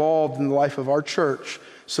be involved in the life of our church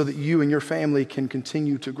so that you and your family can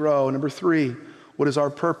continue to grow? Number 3, what is our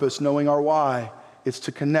purpose? Knowing our why, it's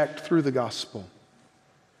to connect through the gospel.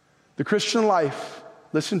 The Christian life,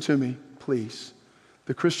 listen to me, please.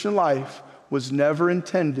 The Christian life was never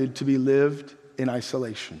intended to be lived in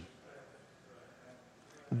isolation.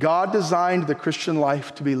 God designed the Christian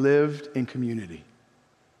life to be lived in community.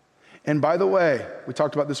 And by the way, we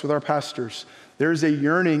talked about this with our pastors, there's a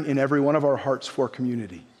yearning in every one of our hearts for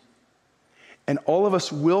community. And all of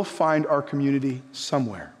us will find our community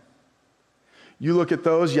somewhere. You look at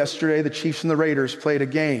those, yesterday the Chiefs and the Raiders played a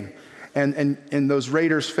game. And those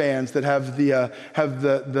Raiders fans that have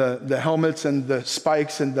the helmets and the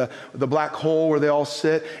spikes and the black hole where they all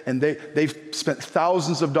sit, and they've spent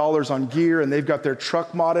thousands of dollars on gear, and they've got their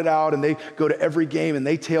truck modded out, and they go to every game, and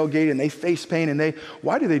they tailgate, and they face paint, and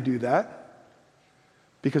why do they do that?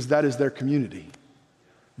 Because that is their community.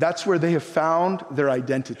 That's where they have found their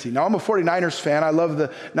identity. Now, I'm a 49ers fan. I love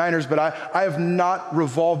the Niners, but I have not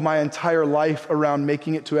revolved my entire life around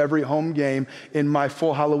making it to every home game in my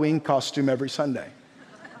full Halloween costume every Sunday.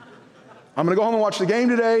 I'm going to go home and watch the game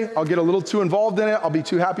today. I'll get a little too involved in it. I'll be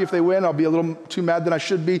too happy if they win. I'll be a little too mad than I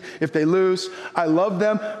should be if they lose. I love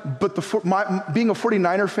them, but being a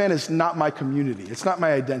 49er fan is not my community. It's not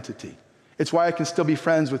my identity. It's why I can still be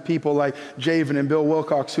friends with people like Javen and Bill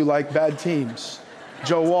Wilcox who like bad teams.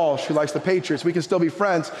 Joe Walsh, who likes the Patriots. We can still be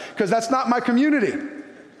friends because that's not my community.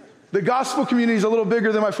 The gospel community is a little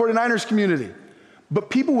bigger than my 49ers community. But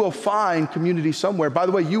people will find community somewhere. By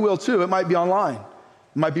the way, you will too. It might be online.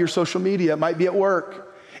 It might be your social media. It might be at work.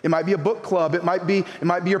 It might be a book club. It might be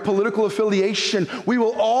your political affiliation. We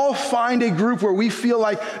will all find a group where we feel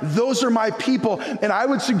like those are my people. And I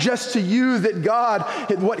would suggest to you that God,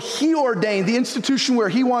 what he ordained, the institution where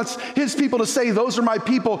he wants his people to say, those are my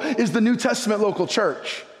people, is the New Testament local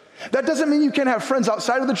church. That doesn't mean you can't have friends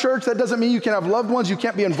outside of the church. That doesn't mean you can have loved ones. You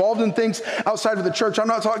can't be involved in things outside of the church. I'm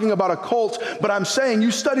not talking about a cult, but I'm saying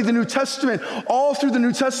you study the New Testament. All through the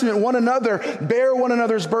New Testament, one another, bear one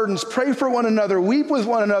another's burdens, pray for one another, weep with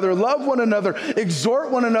one another, love one another,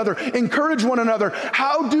 exhort one another, encourage one another.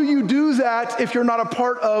 How do you do that if you're not a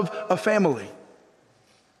part of a family?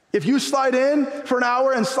 If you slide in for an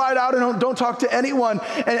hour and slide out and don't talk to anyone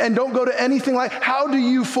and don't go to anything like, how do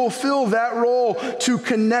you fulfill that role to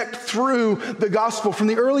connect through the gospel? From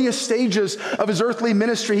the earliest stages of his earthly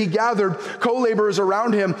ministry, he gathered co-laborers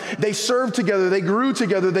around him. They served together, they grew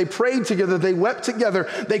together, they prayed together, they wept together,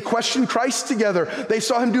 they questioned Christ together, they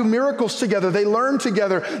saw him do miracles together, they learned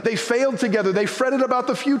together, they failed together, they fretted about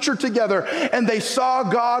the future together, and they saw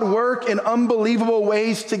God work in unbelievable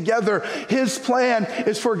ways together. His plan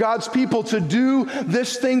is for God's people to do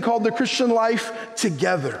this thing called the Christian life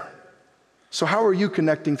together. So how are you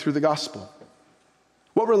connecting through the gospel?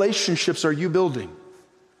 What relationships are you building?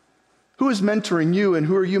 Who is mentoring you and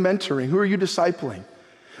who are you mentoring? Who are you discipling?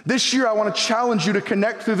 This year, I want to challenge you to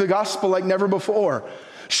connect through the gospel like never before.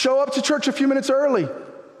 Show up to church a few minutes early.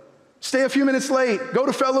 Stay a few minutes late. Go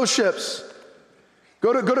to fellowships.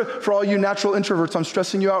 Go to, for all you natural introverts, I'm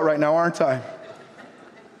stressing you out right now, aren't I?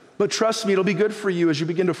 But trust me, it'll be good for you as you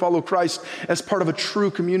begin to follow Christ as part of a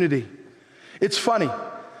true community. It's funny,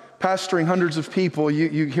 pastoring hundreds of people,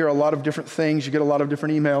 you hear a lot of different things, you get a lot of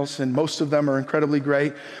different emails, and most of them are incredibly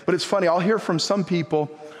great. But it's funny, I'll hear from some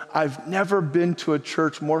people, I've never been to a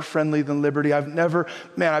church more friendly than Liberty.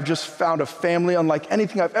 I've just found a family unlike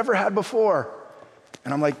anything I've ever had before.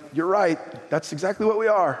 And I'm like, you're right, that's exactly what we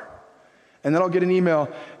are. And then I'll get an email,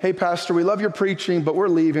 hey pastor, we love your preaching, but we're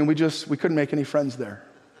leaving, we couldn't make any friends there.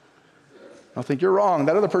 I'll think, you're wrong,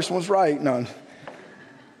 that other person was right. No.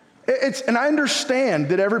 And I understand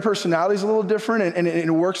that every personality is a little different and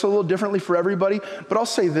it works a little differently for everybody, but I'll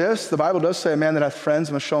say this, the Bible does say a man that hath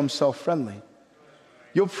friends must show himself friendly.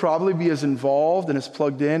 You'll probably be as involved and as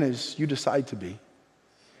plugged in as you decide to be.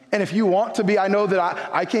 And if you want to be, I know that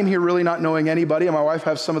I came here really not knowing anybody, and my wife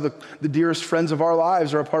has some of the dearest friends of our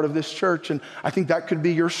lives are a part of this church, and I think that could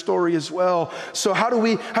be your story as well. So how do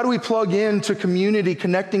we plug into community,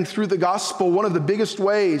 connecting through the gospel? One of the biggest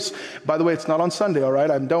ways, by the way, it's not on Sunday, all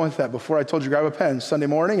right? I'm done with that. Before I told you grab a pen, Sunday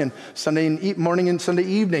morning and Sunday morning and Sunday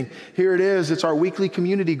evening. Here it is, it's our weekly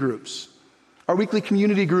community groups. Our weekly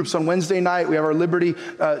community groups on Wednesday night. We have our Liberty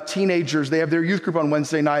teenagers. They have their youth group on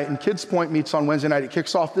Wednesday night, and Kids Point meets on Wednesday night. It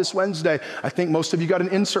kicks off this Wednesday. I think most of you got an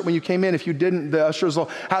insert when you came in. If you didn't, the ushers will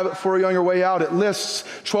have it for you on your way out. It lists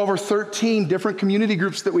 12 or 13 different community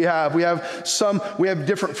groups that we have. We have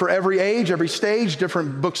different for every age, every stage,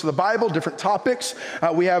 different books of the Bible, different topics.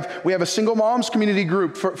 We have a single moms community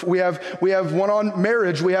group. We have one on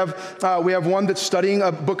marriage. We have one that's studying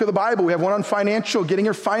a book of the Bible. We have one on financial, getting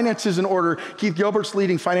your finances in order. Keith Gilbert's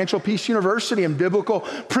leading Financial Peace University and biblical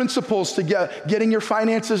principles to getting your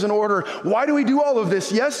finances in order. Why do we do all of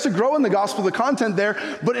this? Yes, to grow in the gospel, the content there,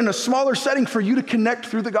 but in a smaller setting for you to connect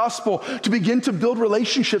through the gospel, to begin to build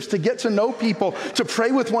relationships, to get to know people, to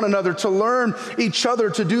pray with one another, to learn each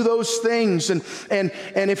other, to do those things. And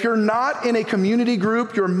if you're not in a community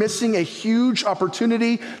group, you're missing a huge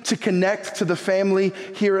opportunity to connect to the family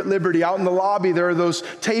here at Liberty. Out in the lobby, there are those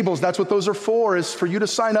tables. That's what those are for, is for you to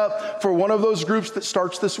sign up for one of those groups that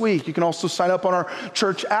starts this week. You can also sign up on our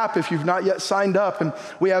church app if you've not yet signed up. And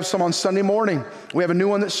we have some on Sunday morning. We have a new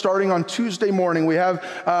one that's starting on Tuesday morning. We have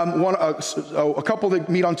a couple that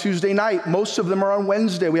meet on Tuesday night. Most of them are on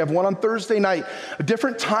Wednesday. We have one on Thursday night.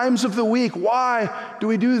 Different times of the week. Why do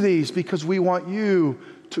we do these? Because we want you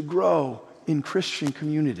to grow in Christian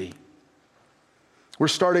community. We're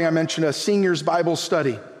starting, I mentioned, a seniors Bible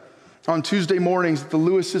study on Tuesday mornings at the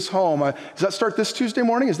Lewis's home. Does that start this Tuesday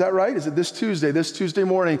morning? Is that right? Is it this Tuesday? This Tuesday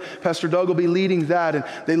morning, Pastor Doug will be leading that, and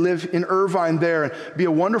they live in Irvine there. And it'd be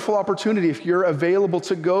a wonderful opportunity if you're available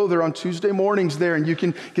to go there on Tuesday mornings there, and you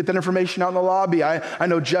can get that information out in the lobby. I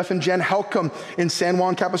know Jeff and Jen Helcom in San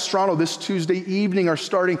Juan Capistrano this Tuesday evening are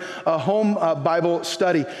starting a home Bible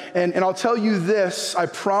study. And I'll tell you this, I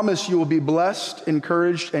promise you will be blessed,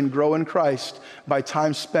 encouraged, and grow in Christ by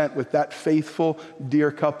time spent with that faithful,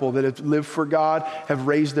 dear couple that have lived for God, have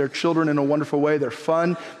raised their children in a wonderful way. They're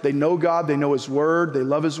fun. They know God. They know His Word. They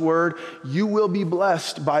love His Word. You will be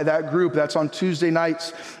blessed by that group. That's on Tuesday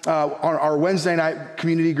nights. On our Wednesday night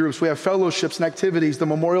community groups, we have fellowships and activities, the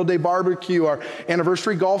Memorial Day barbecue, our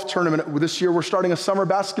anniversary golf tournament. This year, we're starting a summer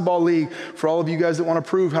basketball league for all of you guys that want to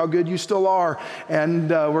prove how good you still are. And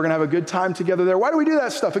we're going to have a good time together there. Why do we do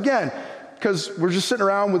that stuff? Again, because we're just sitting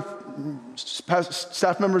around with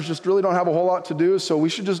staff members just really don't have a whole lot to do, so we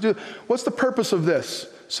should just do. What's the purpose of this?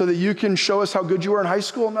 So that you can show us how good you were in high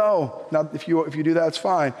school? No. Now, if you do that, it's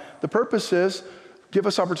fine. The purpose is give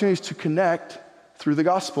us opportunities to connect through the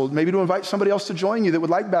gospel. Maybe to invite somebody else to join you that would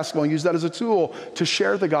like basketball and use that as a tool to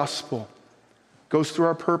share the gospel. Goes through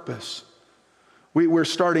our purpose. We're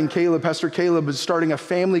starting, Pastor Caleb is starting a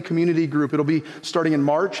family community group. It'll be starting in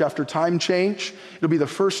March after time change. It'll be the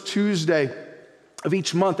first Tuesday of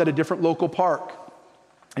each month at a different local park.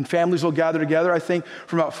 And families will gather together, I think,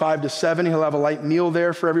 from about 5 to 7. He'll have a light meal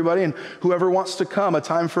there for everybody. And whoever wants to come, a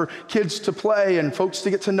time for kids to play and folks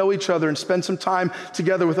to get to know each other and spend some time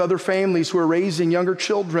together with other families who are raising younger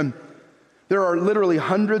children. There are literally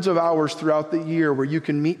hundreds of hours throughout the year where you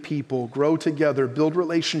can meet people, grow together, build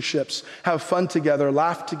relationships, have fun together,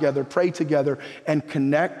 laugh together, pray together, and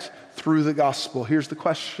connect through the gospel. Here's the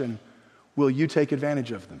question: will you take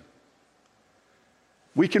advantage of them?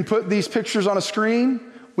 We can put these pictures on a screen,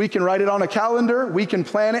 we can write it on a calendar, we can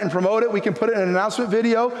plan it and promote it, we can put it in an announcement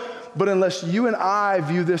video, but unless you and I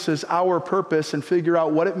view this as our purpose and figure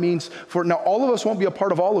out what it means for, now all of us won't be a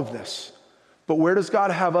part of all of this, but where does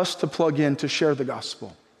God have us to plug in to share the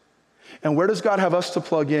gospel? And where does God have us to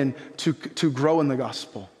plug in to grow in the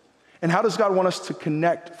gospel? And how does God want us to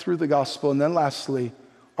connect through the gospel? And then lastly,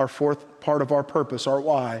 our fourth part of our purpose, our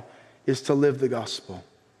why, is to live the gospel.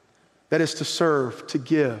 That is to serve, to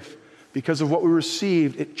give. Because of what we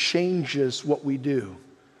received, it changes what we do.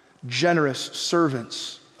 Generous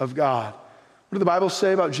servants of God. What did the Bible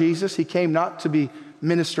say about Jesus? He came not to be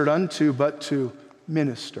ministered unto, but to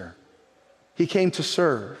minister. He came to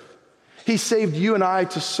serve. He saved you and I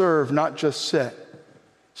to serve, not just sit.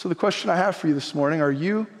 So the question I have for you this morning, are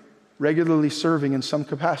you regularly serving in some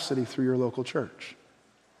capacity through your local church?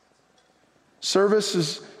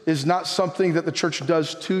 Service is not something that the church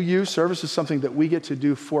does to you. Service is something that we get to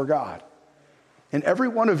do for God. And every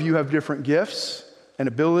one of you have different gifts and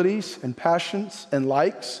abilities and passions and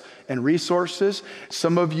likes and resources.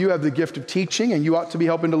 Some of you have the gift of teaching, and you ought to be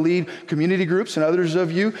helping to lead community groups. And others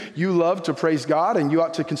of you, you love to praise God, and you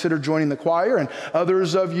ought to consider joining the choir. And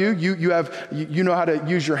others of you, you know how to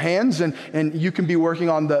use your hands, and you can be working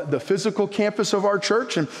on the physical campus of our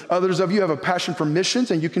church. And others of you have a passion for missions,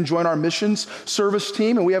 and you can join our missions service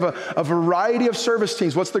team. And we have a variety of service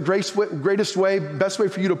teams. What's the greatest way, best way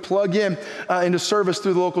for you to plug in into service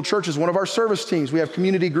through the local church is one of our service teams. We have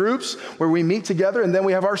community groups where we meet together, and then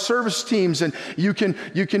we have our service teams, and you can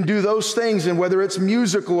do those things. And whether it's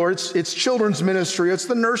musical or it's children's ministry, it's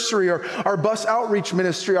the nursery or our bus outreach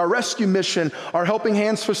ministry, our rescue mission, our Helping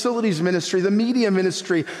Hands facilities ministry, the media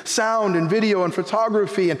ministry, sound and video and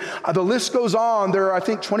photography, and the list goes on. There are, I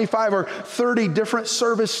think, 25 or 30 different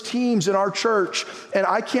service teams in our church, and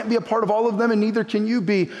I can't be a part of all of them, and neither can you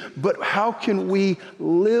be. But how can we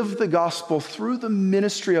live the gospel through the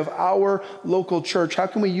ministry of our local church? How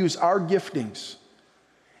can we use our giftings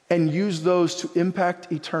and use those to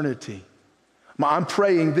impact eternity? I'm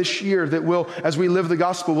praying this year that as we live the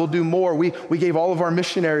gospel, we'll do more. We gave all of our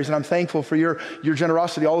missionaries, and I'm thankful for your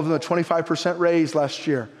generosity, all of them a 25% raise last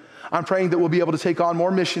year. I'm praying that we'll be able to take on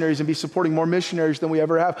more missionaries and be supporting more missionaries than we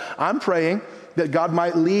ever have. I'm praying that God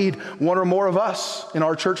might lead one or more of us in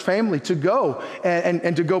our church family to go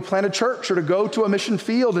and to go plant a church or to go to a mission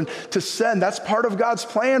field and to send. That's part of God's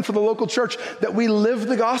plan for the local church, that we live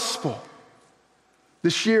the gospel.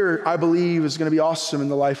 This year, I believe, is going to be awesome in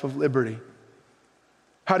the life of Liberty.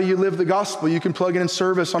 How do you live the gospel? You can plug in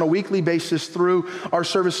service on a weekly basis through our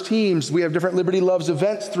service teams. We have different Liberty Loves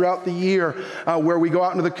events throughout the year where we go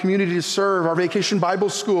out into the community to serve. Our Vacation Bible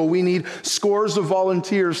School, we need scores of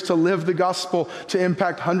volunteers to live the gospel, to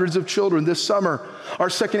impact hundreds of children this summer. Our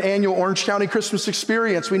second annual Orange County Christmas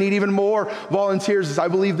Experience, we need even more volunteers, as I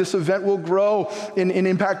believe this event will grow in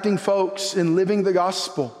impacting folks, in living the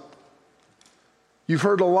gospel. You've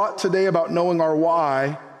heard a lot today about knowing our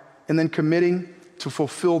why and then committing to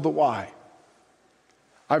fulfill the why.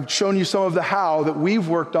 I've shown you some of the how that we've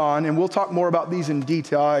worked on, and we'll talk more about these in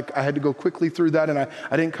detail. I had to go quickly through that, and I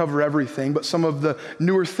didn't cover everything, but some of the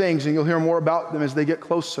newer things, and you'll hear more about them as they get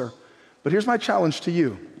closer. But here's my challenge to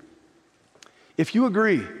you. If you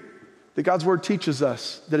agree that God's word teaches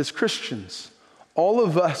us that as Christians, all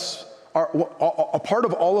of us are a part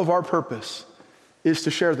of all of our purpose is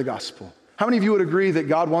to share the gospel. How many of you would agree that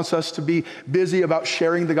God wants us to be busy about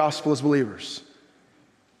sharing the gospel as believers?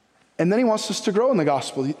 And then he wants us to grow in the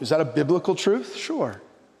gospel. Is that a biblical truth? Sure. And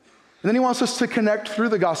then he wants us to connect through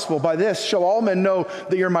the gospel by this: shall all men know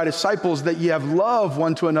that you're my disciples, that ye have love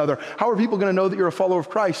one to another. How are people going to know that you're a follower of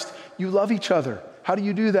Christ? You love each other. How do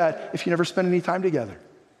you do that if you never spend any time together?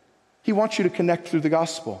 He wants you to connect through the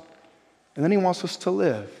gospel. And then he wants us to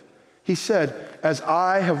live. He said, as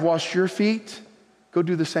I have washed your feet, go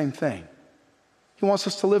do the same thing. He wants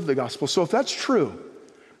us to live the gospel. So if that's true,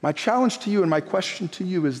 my challenge to you and my question to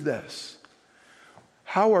you is this: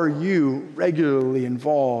 how are you regularly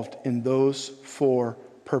involved in those 4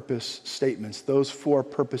 purpose statements, those 4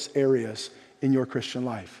 purpose areas in your Christian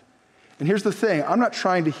life? And here's the thing: I'm not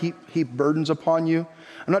trying to heap burdens upon you.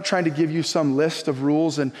 I'm not trying to give you some list of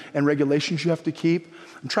rules and regulations you have to keep.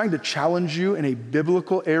 I'm trying to challenge you in a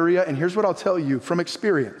biblical area. And here's what I'll tell you from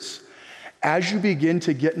experience. As you begin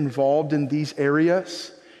to get involved in these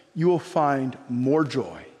areas, you will find more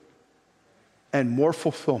joy and more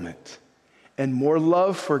fulfillment and more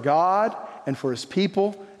love for God and for his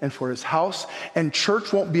people and for his house. And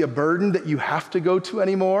church won't be a burden that you have to go to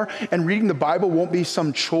anymore. And reading the Bible won't be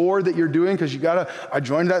some chore that you're doing because I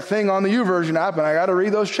joined that thing on the YouVersion app and I got to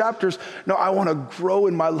read those chapters. No, I want to grow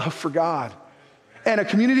in my love for God. And a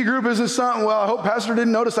community group isn't something, well, I hope Pastor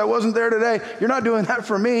didn't notice I wasn't there today. You're not doing that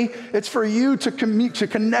for me. It's for you to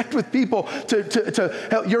connect with people, to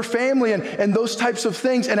help your family and those types of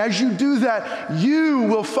things. And as you do that, you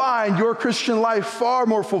will find your Christian life far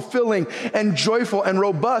more fulfilling and joyful and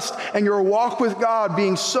robust, and your walk with God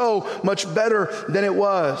being so much better than it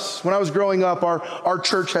was. When I was growing up, our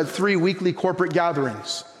church had 3 weekly corporate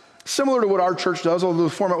gatherings. Similar to what our church does, although the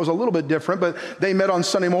format was a little bit different, but they met on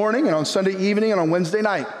Sunday morning and on Sunday evening and on Wednesday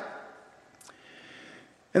night.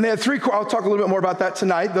 And they had I'll talk a little bit more about that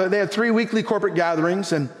tonight. They had 3 weekly corporate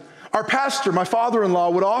gatherings, and our pastor, my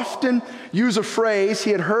father-in-law, would often use a phrase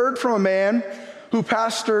he had heard from a man who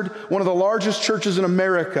pastored one of the largest churches in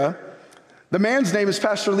America. The man's name is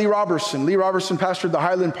Pastor Lee Roberson. Lee Roberson pastored the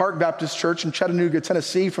Highland Park Baptist Church in Chattanooga,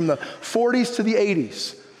 Tennessee from the 40s to the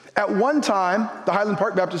 80s. At one time, the Highland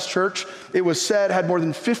Park Baptist Church, it was said, had more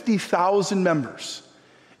than 50,000 members.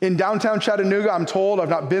 In downtown Chattanooga, I'm told, I've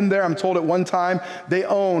not been there, I'm told at one time they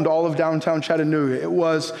owned all of downtown Chattanooga. It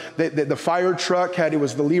was the fire truck it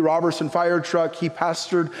was the Lee Roberson fire truck. He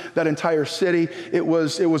pastored that entire city. It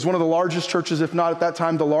was one of the largest churches, if not at that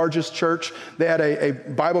time the largest church. They had a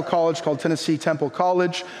Bible college called Tennessee Temple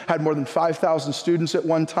College, had more than 5,000 students at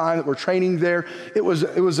one time that were training there. It was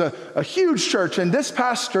a huge church. And this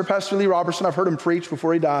pastor, Pastor Lee Roberson, I've heard him preach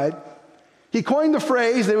before he died. He coined the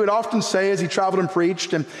phrase they would often say as he traveled and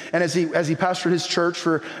preached and as he pastored his church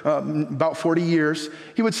for about 40 years.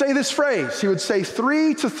 He would say this phrase. He would say,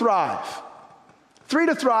 3 to thrive. 3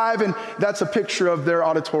 to thrive, and that's a picture of their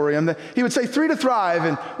auditorium. He would say 3 to thrive,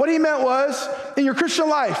 and what he meant was, in your Christian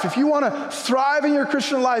life, if you want to thrive in your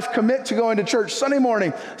Christian life, commit to going to church Sunday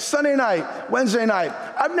morning, Sunday night, Wednesday night.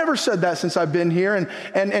 I've never said that since I've been here,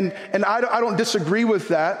 and I don't disagree with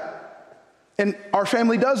that, and our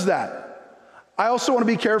family does that. I also want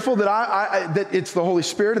to be careful that that it's the Holy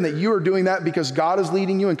Spirit and that you are doing that because God is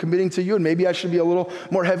leading you and committing to you, and maybe I should be a little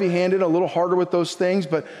more heavy-handed, a little harder with those things,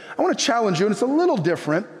 but I want to challenge you, and it's a little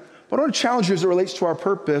different, but I want to challenge you as it relates to our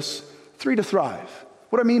purpose, 3 to thrive.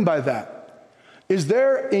 What I mean by that, is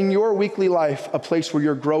there in your weekly life a place where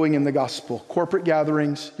you're growing in the gospel? Corporate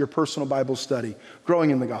gatherings, your personal Bible study, growing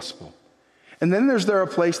in the gospel. And then is there a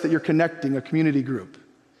place that you're connecting, a community group?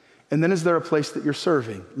 And then is there a place that you're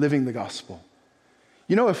serving, living the gospel?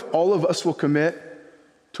 You know, if all of us will commit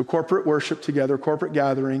to corporate worship together, corporate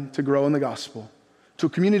gathering to grow in the gospel, to a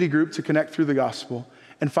community group to connect through the gospel,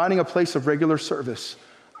 and finding a place of regular service,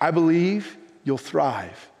 I believe you'll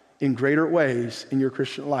thrive in greater ways in your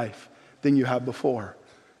Christian life than you have before.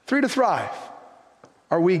 3 to thrive.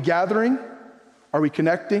 Are we gathering? Are we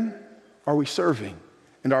connecting? Are we serving?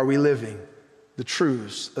 And are we living the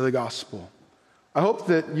truths of the gospel? I hope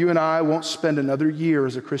that you and I won't spend another year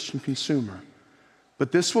as a Christian consumer.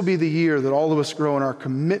 But this will be the year that all of us grow in our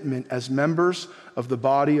commitment as members of the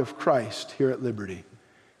body of Christ here at Liberty.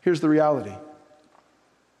 Here's the reality.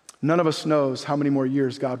 None of us knows how many more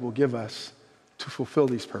years God will give us to fulfill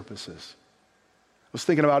these purposes. I was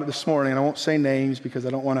thinking about it this morning, and I won't say names because I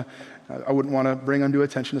wouldn't want to bring undue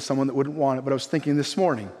attention to someone that wouldn't want it, but I was thinking this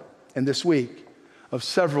morning and this week of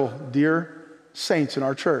several dear saints in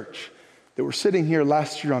our church that were sitting here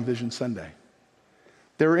last year on Vision Sunday.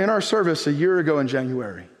 They were in our service a year ago in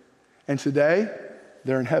January, and today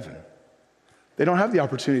they're in heaven. They don't have the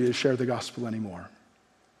opportunity to share the gospel anymore,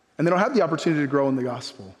 and they don't have the opportunity to grow in the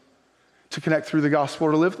gospel, to connect through the gospel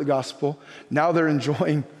or to live the gospel. Now they're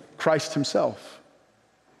enjoying Christ himself.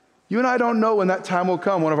 You and I don't know when that time will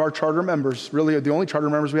come. One of our charter members, really the only charter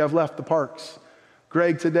members we have left, the Parks,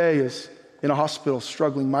 Greg today is in a hospital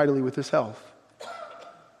struggling mightily with his health.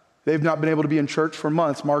 They've not been able to be in church for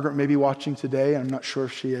months. Margaret may be watching today. I'm not sure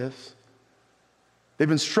if she is. They've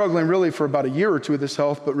been struggling really for about a year or two with his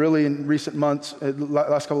health, but really in recent months,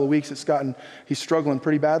 last couple of weeks, he's struggling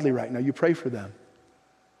pretty badly right now. You pray for them.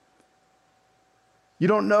 We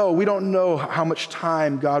don't know how much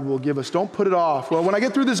time God will give us. Don't put it off. Well, when I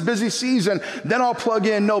get through this busy season, then I'll plug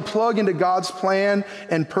in. No, plug into God's plan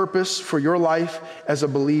and purpose for your life as a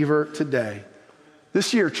believer today.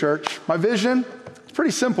 This year, church, my vision, it's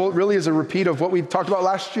pretty simple. It really is a repeat of what we talked about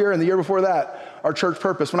last year and the year before that, our church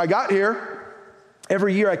purpose. When I got here,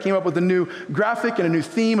 every year I came up with a new graphic and a new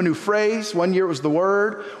theme, a new phrase. One year it was the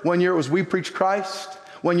Word. One year it was We Preach Christ.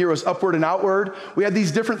 One year it was Upward and Outward. We had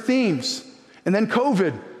these different themes. And then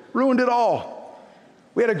COVID ruined it all.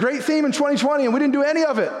 We had a great theme in 2020 and we didn't do any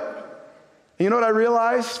of it. And you know what I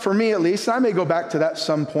realized, for me at least, and I may go back to that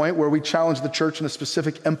some point where we challenge the church in a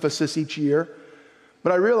specific emphasis each year,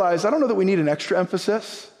 but I realized I don't know that we need an extra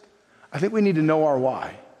emphasis. I think we need to know our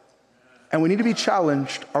why. And we need to be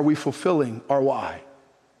challenged, are we fulfilling our why?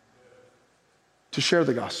 To share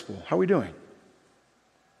the gospel. How are we doing?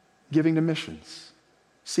 Giving to missions,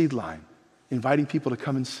 seed line, inviting people to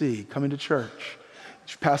come and see, coming to church,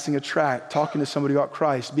 passing a tract, talking to somebody about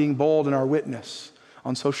Christ, being bold in our witness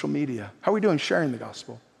on social media. How are we doing sharing the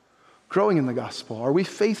gospel? Growing in the gospel. Are we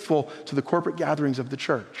faithful to the corporate gatherings of the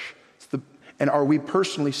church? And are we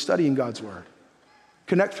personally studying God's word?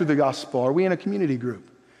 Connect through the gospel. Are we in a community group?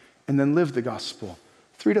 And then live the gospel.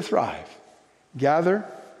 3 to thrive. Gather,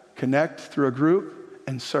 connect through a group,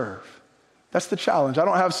 and serve. That's the challenge. I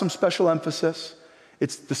don't have some special emphasis.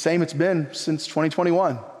 It's the same it's been since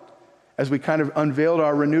 2021 as we kind of unveiled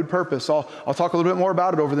our renewed purpose. I'll talk a little bit more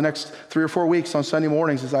about it over the next 3 or 4 weeks on Sunday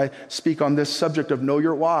mornings as I speak on this subject of know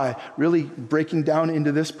your why, really breaking down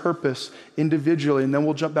into this purpose individually, and then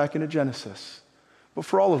we'll jump back into Genesis. But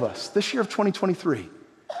for all of us, this year of 2023,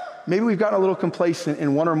 maybe we've gotten a little complacent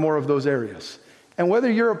in one or more of those areas. And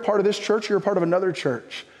whether you're a part of this church or you're a part of another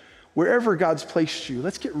church, wherever God's placed you,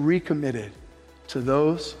 let's get recommitted to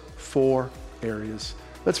those 4 areas.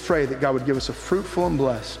 Let's pray that God would give us a fruitful and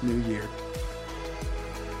blessed new year.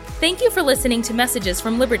 Thank you for listening to Messages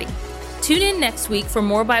from Liberty. Tune in next week for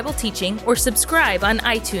more Bible teaching or subscribe on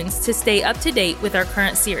iTunes to stay up to date with our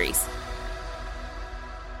current series.